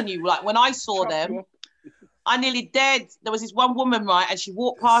 I'm telling you, like when I saw them, I nearly dead. There was this one woman, right, and she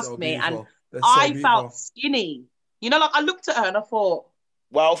walked past me, and I felt skinny. Like I looked at her and I thought,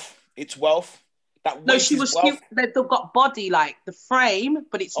 wealth. It's wealth. No, she was cute. They've got body, like the frame,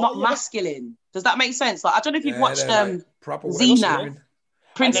 but it's not masculine. Does that make sense? Like I don't know if you've watched Xena,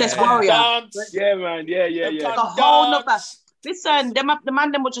 Princess Warrior. Yeah, man. Yeah. The whole nother. Listen, the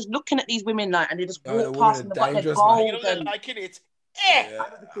man them were just looking at these women like, and they just walked past and they got their gold. They're liking it.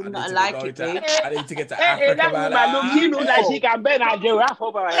 I like it, dude. I need to get to Africa, man. You know that she can bend her giraffe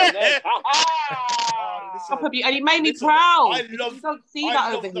over her head. And it made me proud. You don't see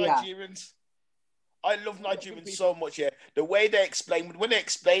that over here. I love Nigerians so much, The way they explain, when they're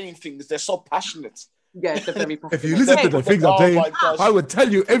explaining things, they're so passionate. Yeah, they're very passionate. If you listen to the things I'm saying, I would tell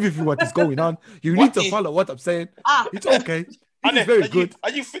you everything what is going on. You need to follow what I'm saying. It's okay. It's very good.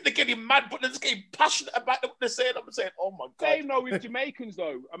 And you think they're getting mad, but they're just getting passionate about what they're saying. I'm saying, oh my God. Same though with Jamaicans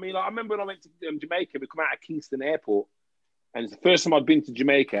though. I mean, I remember when I went to Jamaica, we come out of Kingston Airport, and it's the first time I'd been to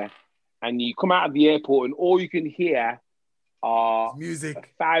Jamaica, and you come out of the airport and all you can hear are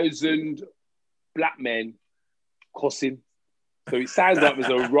music, 1,000 black men cussing. So it sounds like there's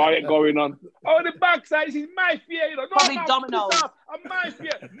a riot going on. Oh, the backside, this is my fear, you know. No, Probably man, dominoes. I'm my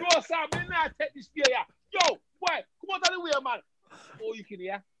fear. No, Sam, me not take this fear, yeah. Yo, why? Come on, out of the way, man. All you can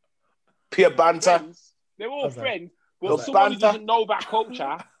hear. Pure banter. Friends. They're all friends. But someone who doesn't know about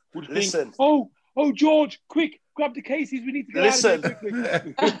culture would think, oh, George, quick, grab the cases. We need to get out of here quickly.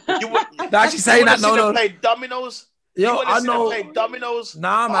 They're actually saying that, no. Play dominoes. Yo, I know. Play dominoes.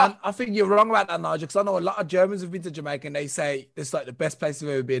 Nah, man, I think you're wrong about that, Nigel, because I know a lot of Germans have been to Jamaica and they say it's like the best place they've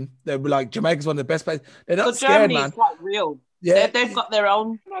ever been. They'll be like, Jamaica's one of the best places. They're not scared, Germany man. is quite real. Yeah. They've got their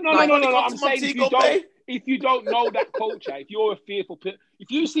own. No. I'm saying if you don't know that culture, if you're a fearful person,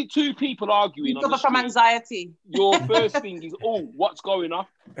 if you see two people arguing on the street, from anxiety. Your first thing is, oh, what's going on?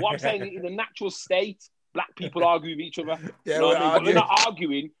 What I'm saying is, in a natural state, black people argue with each other. Yeah, you know what I mean? But we're not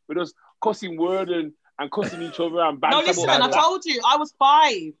arguing. We're just cussing word and cussing each other and banter. No, listen, I told you, I was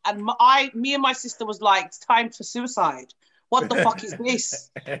 5 and me and my sister was like, it's time for suicide. What the fuck is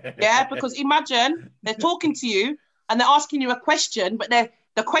this? Yeah, because imagine they're talking to you and they're asking you a question, but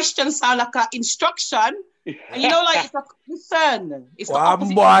the questions sound like an instruction. And you know, like, it's like, listen, it's the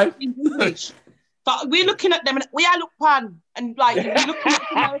opposite in English. So we're looking at them and we are look pan and like we're looking at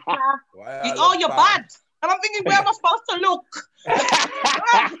America. Oh, you're bad. And I'm thinking, where am I supposed to look?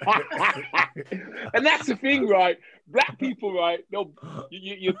 And that's the thing, right? Black people, right? No,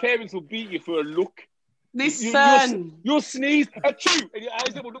 your parents will beat you for a look. Listen, you'll sneeze, achoo, and your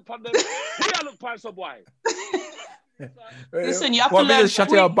eyes will look pan them. We look pan some boy. Listen, you have to learn. Shut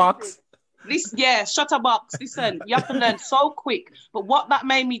your box. Shut up box. Listen, you have to learn so quick. But what that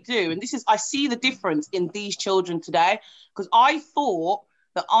made me do, and I see the difference in these children today, because I thought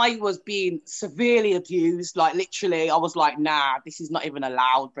that I was being severely abused. Like literally, I was like, nah, this is not even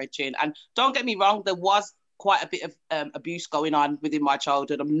allowed, Bridget. And don't get me wrong, there was quite a bit of abuse going on within my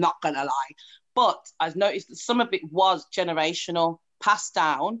childhood. I'm not gonna lie, but I've noticed that some of it was generational, passed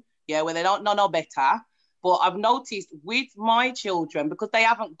down. Yeah, where they don't know no better. But I've noticed with my children, because they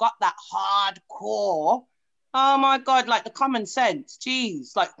haven't got that hardcore, oh my God, like the common sense,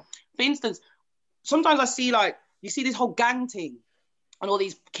 geez. Like, for instance, sometimes I see like, you see this whole gang thing and all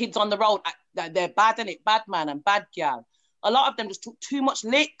these kids on the road, they're bad, innit? Bad man and bad gal. A lot of them just took too much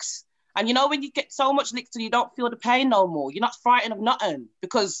licks. And you know, when you get so much licks and you don't feel the pain no more, you're not frightened of nothing.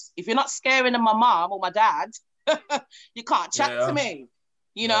 Because if you're not scaring of my mom or my dad, you can't chat to me.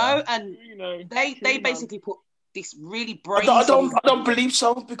 You know, and they basically put this really brave. I don't believe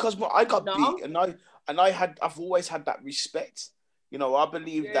so, because I got beat and I've always had that respect. You know, I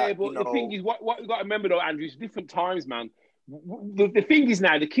believe that. But the thing is, what you got to remember though, Andrew, it's different times, man. The thing is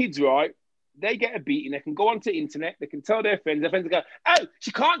now, the kids, right? They get a beating. They can go onto the internet. They can tell their friends. Their friends go, "Oh,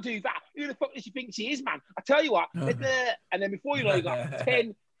 she can't do that. Who the fuck does she think she is, man? I tell you what." And then before you know, you got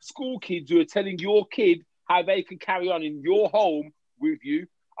 10 school kids who are telling your kid how they can carry on in your home with you.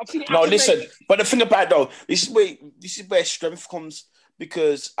 No, listen. But the thing about it, though, this is where strength comes,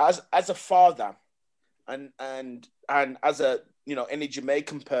 because as a father, and as a any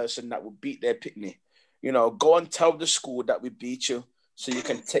Jamaican person that would beat their pitney, go and tell the school that we beat you, so you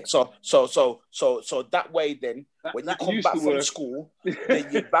can take so that way then when you come back from school,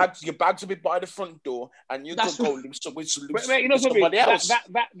 then your bags will be by the front door and you can go live with somebody else.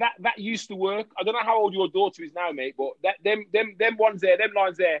 That used to work. I don't know how old your daughter is now, mate, but them lines there.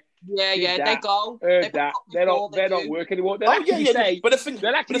 They go. They don't work anymore. They'll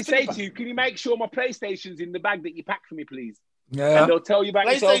actually say to you, "Can you make sure my PlayStation's in the bag that you packed for me, please?" Yeah. And they'll tell you about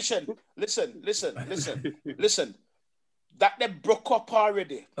PlayStation. Listen. That they broke up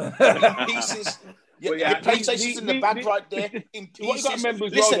already. In pieces. Your PlayStation's in the bag right there. In pieces.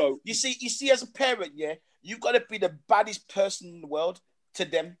 Listen, you see, as a parent, you got to be the baddest person in the world to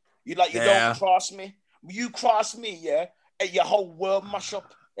them. Don't cross me. You cross me, and your whole world mash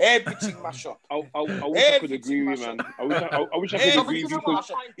up. Everything mash up. I wish I could agree with you, man. I wish I could agree with you,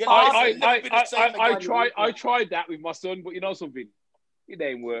 because I tried that with my son, but you know something? It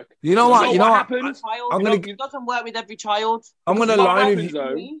didn't work. You know what? Happens? It doesn't work with every child. I'm going to lie with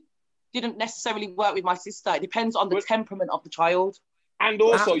you. Didn't necessarily work with my sister. It depends on the temperament of the child. And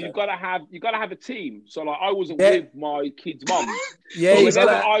also, you gotta have a team. So like, I wasn't with my kid's mum.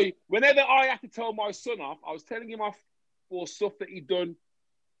 Whenever I had to tell my son off, I was telling him off for stuff that he'd done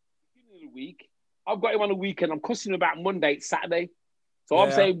in the week. I've got him on the weekend. I'm cussing him about Monday, it's Saturday. So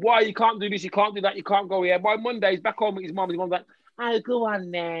I'm saying, why you can't do this, you can't do that, you can't go here. By Monday, he's back home with his mum. His mum's like, "Oh, go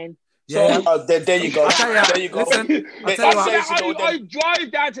on, man." Yeah. So, there you go. There you go. I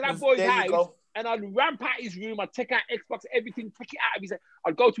drive down to that boy's house and I'd ramp out his room. I'd take out Xbox, everything, take it out of his.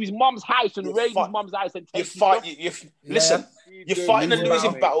 I'd go to his mom's house and raid his mom's house and take Listen, you're fighting a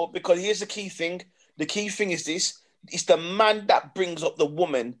losing battle because here's the key thing. The key thing is this. It's the man that brings up the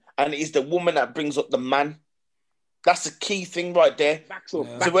woman and it's the woman that brings up the man. That's the key thing right there. So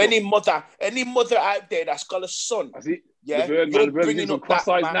any mother out there that's got a son, you're bringing up that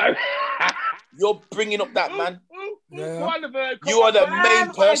man. Now. You're bringing up that man. Yeah. You are the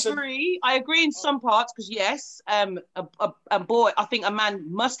main person. I agree in some parts because yes, a boy. I think a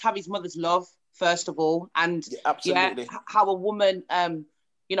man must have his mother's love first of all, and absolutely. How a woman, a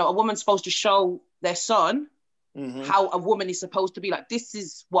woman's supposed to show their son. Mm-hmm. How a woman is supposed to be like. This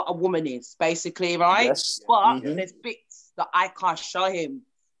is what a woman is, basically, right? Yes. But there's bits that I can't show him.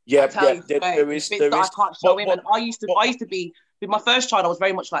 Yeah, there is. Bits that I can't show him. And I used to be with my first child. I was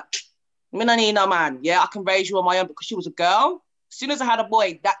very much like, me no need no man. Yeah, I can raise you on my own because she was a girl. As soon as I had a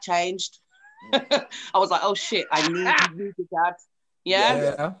boy, that changed. I was like, oh shit, I need a dad.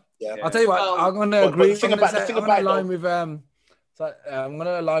 Yeah. I'll tell you what. I'm gonna agree. I'm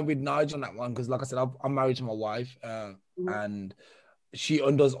gonna align with Nigel on that one because, like I said, I'm married to my wife, and she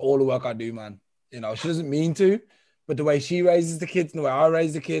undoes all the work I do, man. You know, she doesn't mean to, but the way she raises the kids and the way I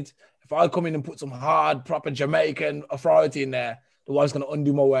raise the kids, if I come in and put some hard, proper Jamaican authority in there, the wife's going to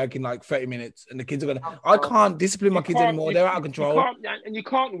undo my work in like 30 minutes, and the kids are going to... I can't discipline my kids anymore. They're out of control. You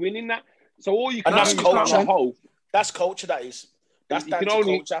can't win in that. So all you can do is hope. That's culture, that is. That's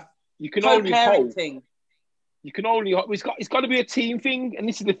culture. You can only hope. You can only hope. It's got to be a team thing, and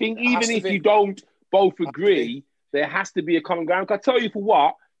this is the thing. Even if you don't both agree, there has to be a common ground. I tell you for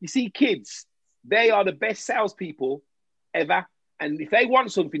what, you see kids, they are the best salespeople ever. And if they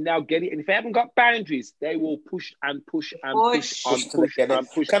want something, they'll get it. And if they haven't got boundaries, they will push and push and push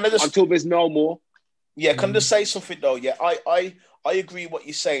until there's no more. Yeah, can I just say something though? Yeah, I agree what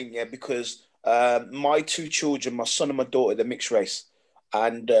you're saying. Yeah, because my two children, my son and my daughter, they're mixed race,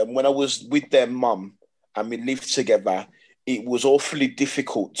 and when I was with their mum and we lived together, it was awfully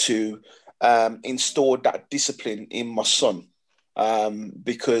difficult to install that discipline in my son.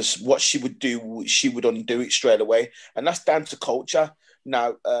 Because what she would do, she would undo it straight away, and that's down to culture.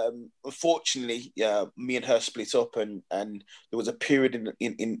 Now, unfortunately, me and her split up, and there was a period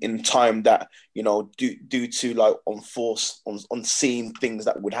in time that, you know, due to like unseen things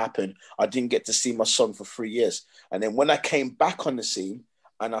that would happen, I didn't get to see my son for 3 years. And then when I came back on the scene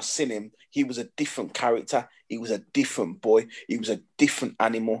and I seen him, he was a different character. He was a different boy. He was a different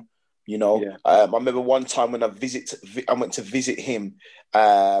animal. You know, I remember one time when I went to visit him,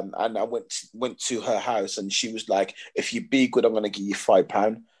 and I went to her house, and she was like, "If you be good, I'm going to give you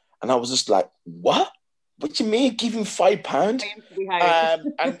 £5." And I was just like, "What? What do you mean, give him £5?"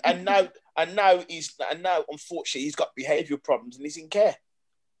 And now, unfortunately, he's got behavioural problems and he's in care.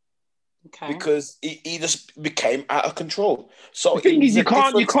 Okay. Because he just became out of control. So the thing is, you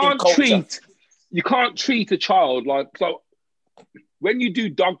can't treat a child like so. When you do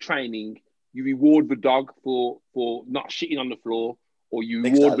dog training, you reward the dog for not shitting on the floor, or you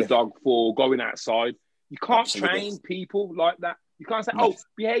reward the dog for going outside. You can't train people like that. You can't say, "Oh,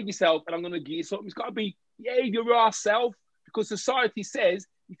 behave yourself, and I'm going to give you something." It's got to be behave your ass self, because society says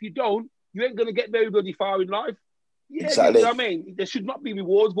if you don't, you ain't going to get very bloody far in life. Yeah, exactly. You know what I mean, there should not be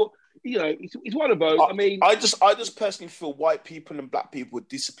rewards, but you know, it's one of those. I just personally feel white people and black people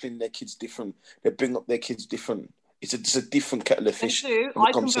discipline their kids different. They bring up their kids different. It's a different kettle of fish when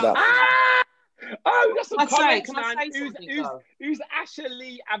it comes to that. Oh, that's some comments, man. Who's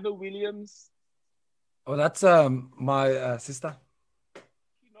Ashley Aver-Williams? Oh, that's my sister.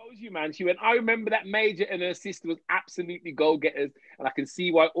 She knows you, man. She went, I remember that Major and her sister was absolutely go-getters, and I can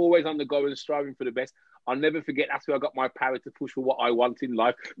see why always on the go and striving for the best. I'll never forget that's where I got my power to push for what I want in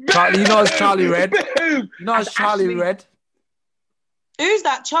life. You know it's Charlie Red. You know it's Charlie Red. Who's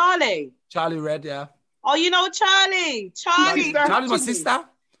that, Charlie? Charlie Red, yeah. Oh, you know Charlie. Charlie's my sister.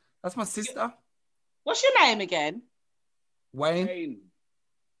 That's my sister. What's your name again? Wayne.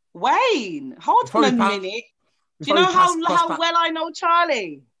 Hold on a minute. Do you know how well I know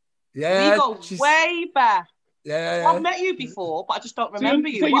Charlie? Yeah. We go way back. Yeah. I've met you before, but I just don't remember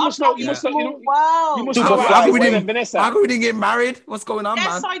you. You must know. How come we didn't get married? What's going on, man?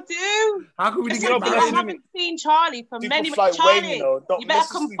 Yes, I do. How come we didn't get married? I haven't seen Charlie for many. Charlie, you better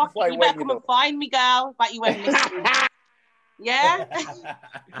come and find me, girl. But you went missing. Yeah.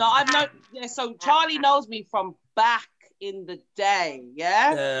 No, I've known. Yeah, so Charlie knows me from back in the day.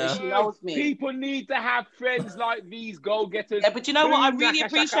 Yeah. She knows me. People need to have friends like these go-getters. Yeah, but you know what? I really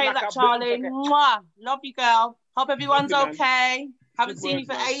appreciate that, Charlie. Mwah. Love you, girl. Hope everyone's okay. Haven't seen you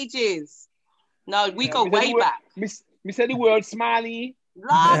for ages. No, we go way back. Me say the word smiley.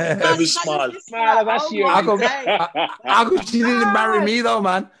 Very smart. Man, that's you. How come she didn't marry me though,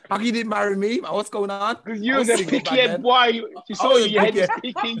 man? How come you didn't marry me? What's going on? Because you was a picky head boy. She saw you, your head was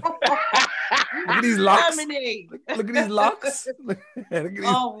picky. Look at these locks. Look at these locks.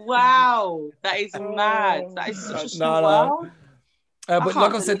 Oh wow, that is mad. That is such a small world. But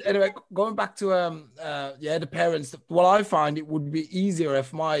like I said, anyway, going back to the parents. What I find, it would be easier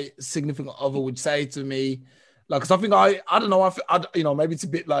if my significant other would say to me, like, something I don't know, maybe it's a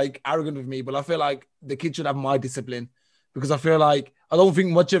bit like arrogant of me, but I feel like the kids should have my discipline, because I feel like I don't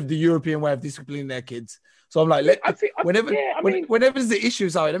think much of the European way of disciplining their kids. So I'm like, whenever there's the issue,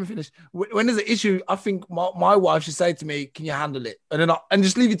 sorry, let me finish. When there's an issue, I think my wife should say to me, "Can you handle it?" And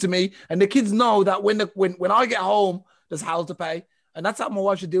just leave it to me. And the kids know that when I get home, there's hell to pay. And that's how my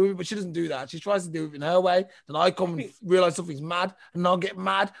wife should do it, but she doesn't do that. She tries to do it in her way. Then I come and realize something's mad, and I'll get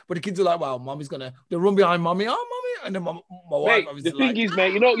mad. But the kids are like, "Well, mommy's they run behind mommy. Oh, mommy!" And then my wife. Mate, the thing is,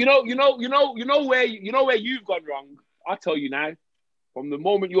 mate, you know where you've gone wrong. I tell you now, from the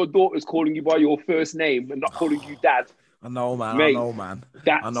moment your daughter's calling you by your first name and not calling you dad. I know, man. Mate, I know, man.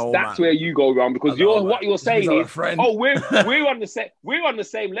 That's where you go wrong, because what you're saying is, friend. we're on the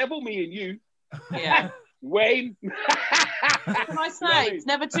same level, me and you. Yeah. Wayne. Can I say it's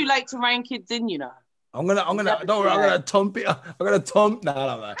never too late to rein kids in, you know? I'm gonna thump it. I'm gonna thump.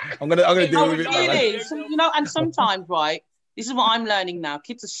 No, I'm gonna deal with it. Really? So, and sometimes, right? This is what I'm learning now.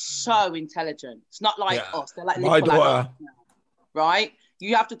 Kids are so intelligent. It's not like us. They're like my daughter. Right?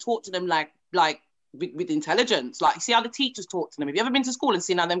 You have to talk to them like with intelligence. Like, see how the teachers talk to them. Have you ever been to school and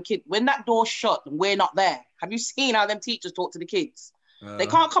seen how them kids, when that door's shut and we're not there, have you seen how them teachers talk to the kids? They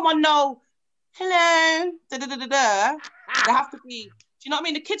can't come on hello, da da da da da. They have to be. Do you know what I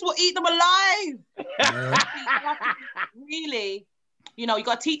mean? The kids will eat them alive. Really, you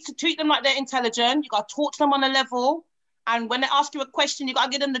got to treat them like they're intelligent. You got to talk to them on a level, and when they ask you a question, you got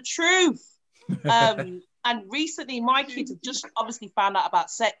to give them the truth. And recently, my kids have just obviously found out about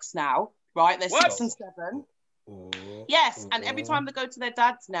sex now. Right? They're 6 and 7. Yes, and every time they go to their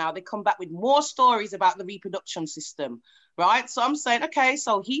dads now, they come back with more stories about the reproduction system, right? So I'm saying, okay,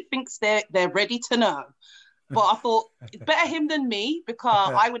 so he thinks they're ready to know. But I thought, it's better him than me,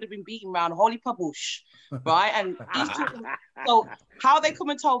 because I would have been beaten around holy pabush, right? And so how they come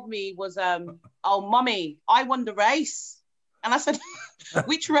and told me was, "Oh, mummy, I won the race." And I said,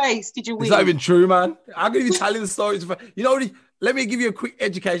 "Which race did you win?" It's not even true, man. I'm going to be telling the stories. Let me give you a quick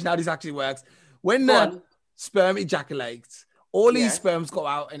education how this actually works. When sperm ejaculates, all these sperms go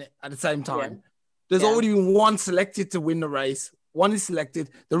out in it at the same time. Yeah. There's already been one selected to win the race. One is selected.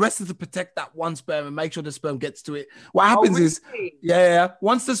 The rest is to protect that one sperm and make sure the sperm gets to it. What happens is,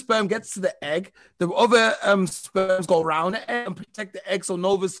 once the sperm gets to the egg, the other sperms go around it and protect the egg, so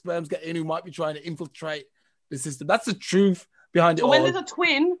no other sperms get in who might be trying to infiltrate the system. That's the truth behind it all. When there's a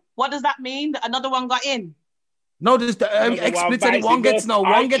twin, what does that mean? That another one got in? No, there's the egg splits and one gets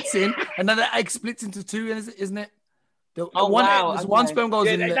in, and then the egg splits into two, isn't it? One sperm goes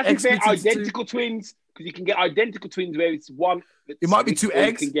in, the egg splits into identical twins, because you can get identical twins where it's one. It might be 2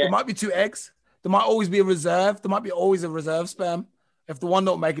 eggs. It might be 2 eggs. There might always be a reserve. There might be always a reserve sperm. If the one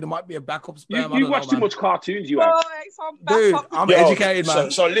don't make it, there might be a backup sperm. You watch too much cartoons, you have. Dude, I'm educated, man.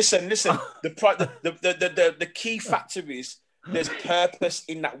 So listen. The key factor is there's purpose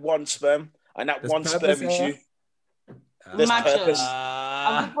in that one sperm, and that one sperm is you. There's purpose.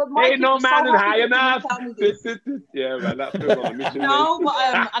 Ain't no man in high enough. Yeah, man, that's on mission. No, but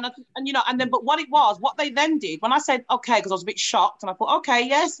but what they then did, when I said okay, because I was a bit shocked, and I thought, okay,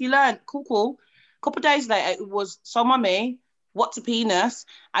 yes, you learned, cool. A couple of days later, it was, so mummy, what's a penis?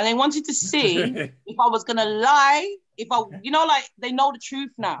 And they wanted to see if I was gonna lie, if I, like, they know the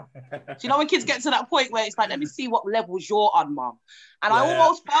truth now. So when kids get to that point where it's like, let me see what levels you're on, mum, and I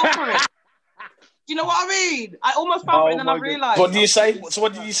almost fell for it. Do you know what I mean? I almost fell for it, and then I realised. What did you say? So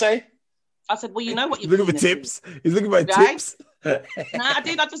what did you say? I said, well, you know what your penis is. Tips. He's looking for tips. Nah, I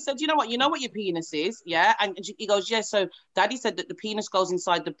did. I just said, you know what your penis is, yeah? And he goes, yeah, so Daddy said that the penis goes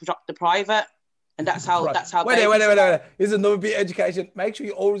inside the private, and that's how. Wait. Here's another bit of education. Make sure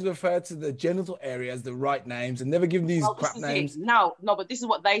you always refer to the genital area as the right names and never give them these crap names. No, but this is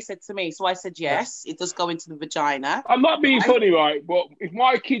what they said to me. So I said, yes, it does go into the vagina. I'm not being funny, right? But if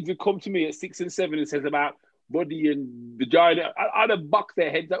my kids would come to me at 6 and 7 and says about body and vagina, I'd have bucked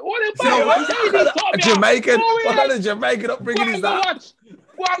their heads like, what Jamaican? What kind of Jamaican upbringing is that?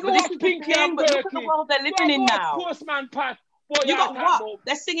 What Pinky and Look at the world they're living in now. Postman Pat. You got what?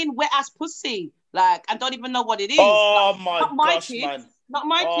 They're singing wet ass pussy. Like, I don't even know what it is. Oh my gosh, man. Not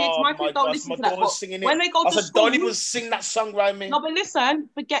my kids. My kids don't listen to that. But when they go to school, don't even sing that song, right, man? No, but listen,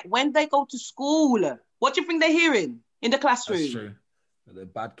 forget when they go to school. What do you think they're hearing in the classroom? That's true. The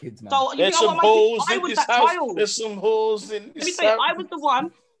bad kids, man. So there's some holes in this house. Child. There's some holes in this Let me tell you, I was the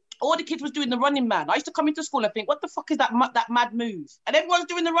one. All the kids was doing the running man. I used to come into school and think, what the fuck is that mad move? And everyone's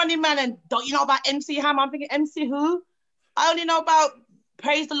doing the running man. And don't you know about MC Hammer? I'm thinking, MC who? I only know about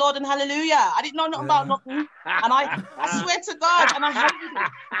Praise the Lord and Hallelujah. I didn't know nothing about nothing. And I swear to God, and I hated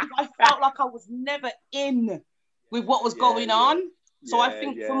it. Because I felt like I was never in with what was going on. So I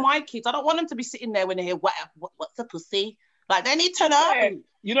think for my kids, I don't want them to be sitting there when they hear, what's a pussy? Like, they need to know. Yeah.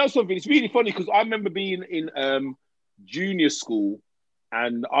 You know something? It's really funny because I remember being in junior school.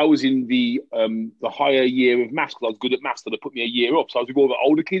 And I was in the higher year of maths because I was good at maths, so they put me a year up. So I was with all the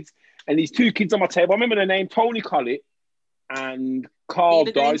older kids. And these two kids on my table, I remember their name, Tony Collett and Carl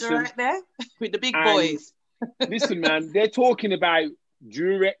Dyson. Right there with the big boys. Listen, man, they're talking about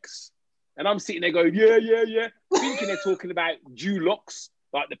Durex. And I'm sitting there going, yeah. Thinking they're talking about Dulux,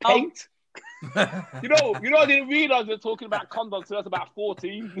 like the paint. You know, I didn't realise they're talking about condoms, so that's about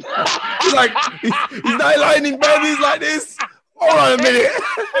 14. He's like, he's not lying in bed, he's like this. Hold on a minute.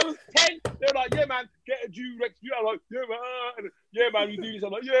 I was 10. They were like, yeah, man, get a Durex. I'm like, yeah, man, we do this.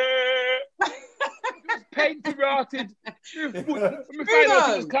 I'm like, yeah. Paint rotted. My face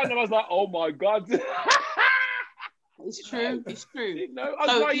was kind of, I was like, oh my God. It's true. It's true. No,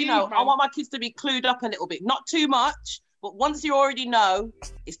 so, I want my kids to be clued up a little bit. Not too much, but once you already know,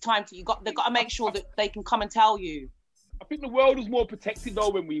 it's time to, they've got to make sure that they can come and tell you. I think the world was more protected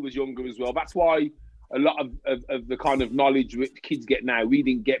though when we was younger as well. That's why a lot of the kind of knowledge that kids get now, we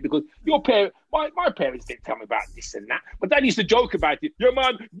didn't get because my parents didn't tell me about this and that. But Dad used to joke about it. Yeah,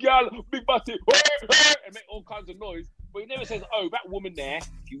 man, girl, big butty, and make all kinds of noise. But he never says, oh, that woman there,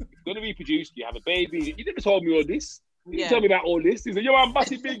 you're going to reproduce, you have a baby. You never told me all this. You didn't tell me about all this. He said, yo, I'm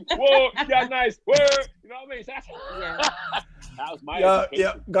butty big, whoa, yeah, nice, whoa. You know what I mean? So that was my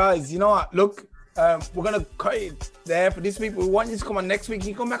yeah, guys, you know what? Look, we're going to cut it there for this week. We want you to come on next week.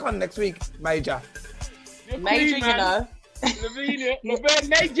 You come back on next week, Major. Major, you know.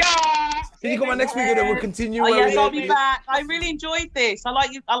 Major! Can you come on next week and then we'll continue? Yes, I'll be back. I really enjoyed this. I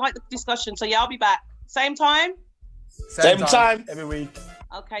like the discussion. So yeah, I'll be back. Same time? Same time. Every week.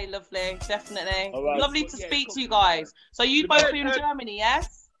 Okay, lovely. Definitely. Right. Lovely to speak to you guys. So you both are in Germany,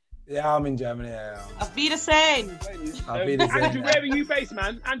 yes? Yeah, I'm in Germany. Yeah. Auf Wiedersehen. Andrew, where are you based,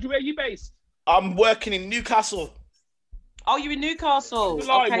 man? Andrew, where are you based? I'm working in Newcastle. Oh, you're in Newcastle.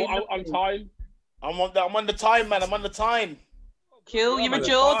 Okay, on time. I'm on the time, man. I'm on the time. Cool. You're a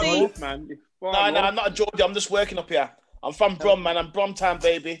Geordie? No, I'm not a Geordie. I'm just working up here. I'm from Brum, man. I'm Brum town,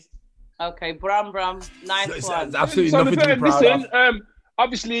 baby. Okay, Brum. Nice one. It's absolutely nothing to be proud of.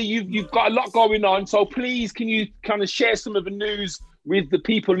 Obviously, you've got a lot going on. So please, can you kind of share some of the news with the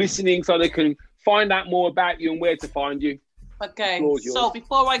people listening so they can find out more about you and where to find you? Okay, so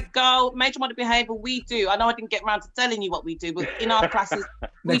before I go, Major Modern Behaviour, we do. I know I didn't get around to telling you what we do, but in our classes,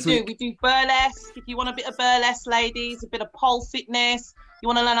 we do burlesque. If you want a bit of burlesque, ladies, a bit of pole fitness, you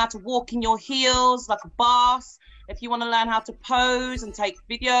want to learn how to walk in your heels like a boss. If you want to learn how to pose and take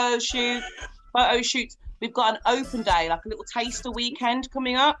photo shoots, we've got an open day, like a little taster weekend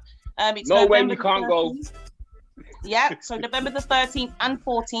coming up. It's no November way you can't go. Yeah, so November the 13th and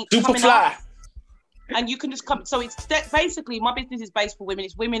 14th. Superfly. And you can just come. So it's basically, my business is based for women.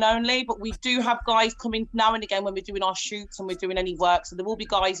 It's women only, but we do have guys coming now and again when we're doing our shoots and we're doing any work. So there will be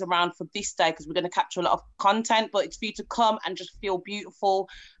guys around for this day because we're going to capture a lot of content, but it's for you to come and just feel beautiful,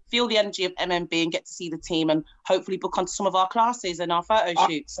 feel the energy of MMB and get to see the team and hopefully book onto some of our classes and our photo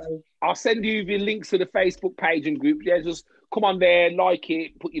shoots. So I'll send you the links to the Facebook page and group. Yeah, just come on there, like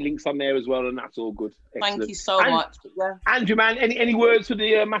it, put your links on there as well, and that's all good. Excellent. Thank you so much. Yeah. Andrew, man, any words for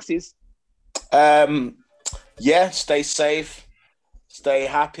the masses? Yeah, stay safe, stay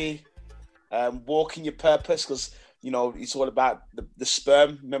happy, walk in your purpose because it's all about the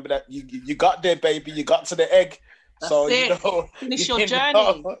sperm. Remember that you got there, baby. You got to the egg. That's it. Finish your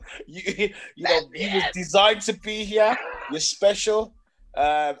journey. You was designed to be here. You're special,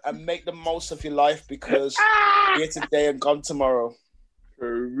 and make the most of your life because you're here today and gone tomorrow.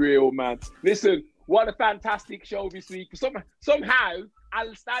 For real, man. Listen, what a fantastic show this week. Somehow, Al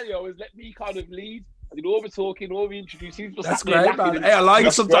Stalio has let me kind of lead. I did all the talking, all the introducing. That's great, man. Hey, I like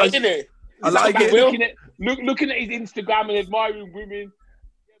it sometimes. I like it. Looking at his Instagram and admiring women.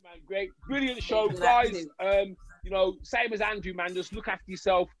 Yeah, man, great. Brilliant show, guys. Same as Andrew, man. Just look after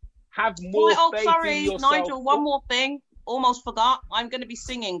yourself. Have more faith in yourself. Nigel, one more thing. Almost forgot. I'm going to be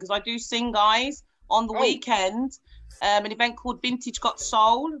singing because I do sing, guys, on the weekend. An event called Vintage Got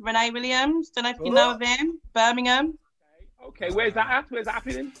Soul. Renee Williams. Don't know if you know of him. Birmingham. Okay, where's that at? Where's that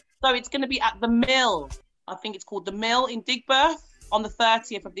happening? So it's going to be at The Mill. I think it's called The Mill in Digbeth on the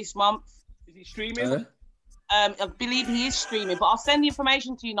 30th of this month. Is it streaming? I believe he is streaming, but I'll send the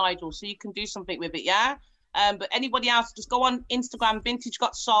information to you, Nigel, so you can do something with it, yeah? But anybody else, just go on Instagram, Vintage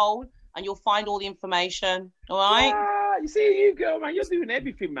Got Soul, and you'll find all the information, all right? Yeah, you see, you girl, man, you're doing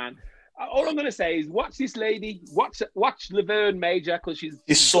everything, man. All I'm going to say is watch this lady, watch Laverne Major, because she's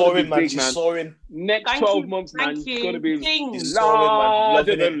soaring, man. Big, she's soaring. Next 12 months, man, she's going to be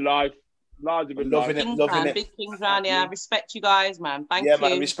larger than life. Larger than life. Loving it. Big things around here. Respect you guys, man. Thank you. Yeah,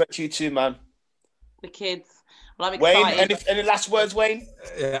 man. Respect you too, man. The kids. Well, I'm excited. Wayne, any last words, Wayne?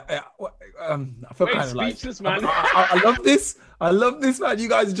 Yeah. I feel kind of speechless, like, man. I love this. I love this, man. You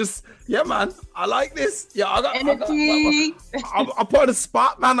guys just, yeah, man. I like this. Yeah, I got energy. I'm part of the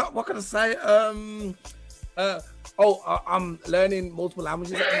spot, man. What can I say? I'm learning multiple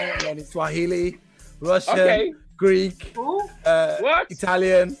languages at the moment. I'm learning Swahili, Russian, Greek,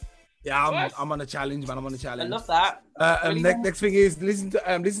 Italian. Yeah, I'm on a challenge, man. I'm on a challenge. I love that. Next thing is listen to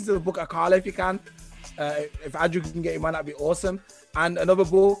the book Akala if you can. If Andrew can get it, man, that'd be awesome. And another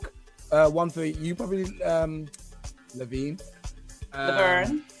book, one for you probably, Levine.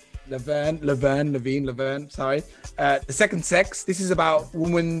 Laverne. Sorry. The Second Sex. This is about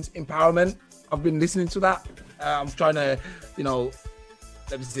women's empowerment. I've been listening to that. I'm trying to,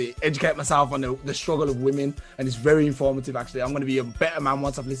 educate myself on the struggle of women, and it's very informative. Actually, I'm going to be a better man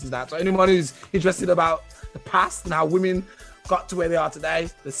once I've listened to that. So anyone who's interested about the past and how women got to where they are today,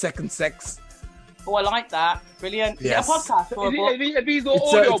 The Second Sex. Oh, I like that. Brilliant. Yes. Is it a podcast or a book? Are these all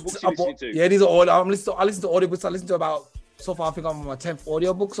audio books you listen to? Yeah, these are all. I listen to audiobooks. I listen to about, so far, I think I'm on my 10th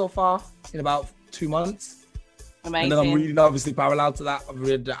audiobook so far in about 2 months. Amazing. And then I'm reading, obviously, parallel to that, I've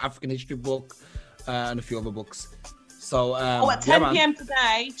read the African history book and a few other books. So, at 10 p.m.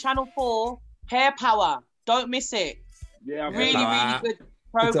 today, Channel 4, Hair Power. Don't miss it. Yeah, really good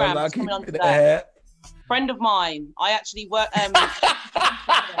program that's coming on today. Friend of mine. I actually work.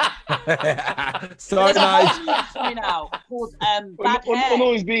 Sorry, guys. Called Bad Hair.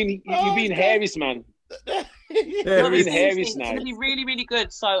 You've been hairiest, man. You've been hairiest It's now. going to be really, really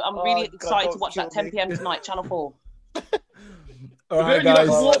good. So I'm really excited to watch that 10 p.m. tonight, Channel 4. All right, guys. You're like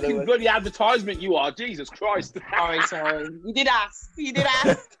a walking bloody advertisement, you are. Jesus Christ. Sorry. You did ask.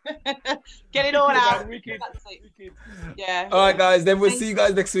 Get it all out. Wicked. Yeah. All right, guys. Then we'll see you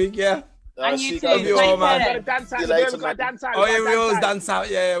guys next week. Yeah. And you too. Love you all, man. Dance out. Oh, yeah, we always dance out.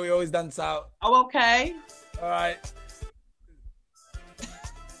 Yeah, we always dance out. Oh, okay. All right.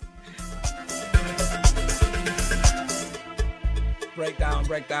 Breakdown.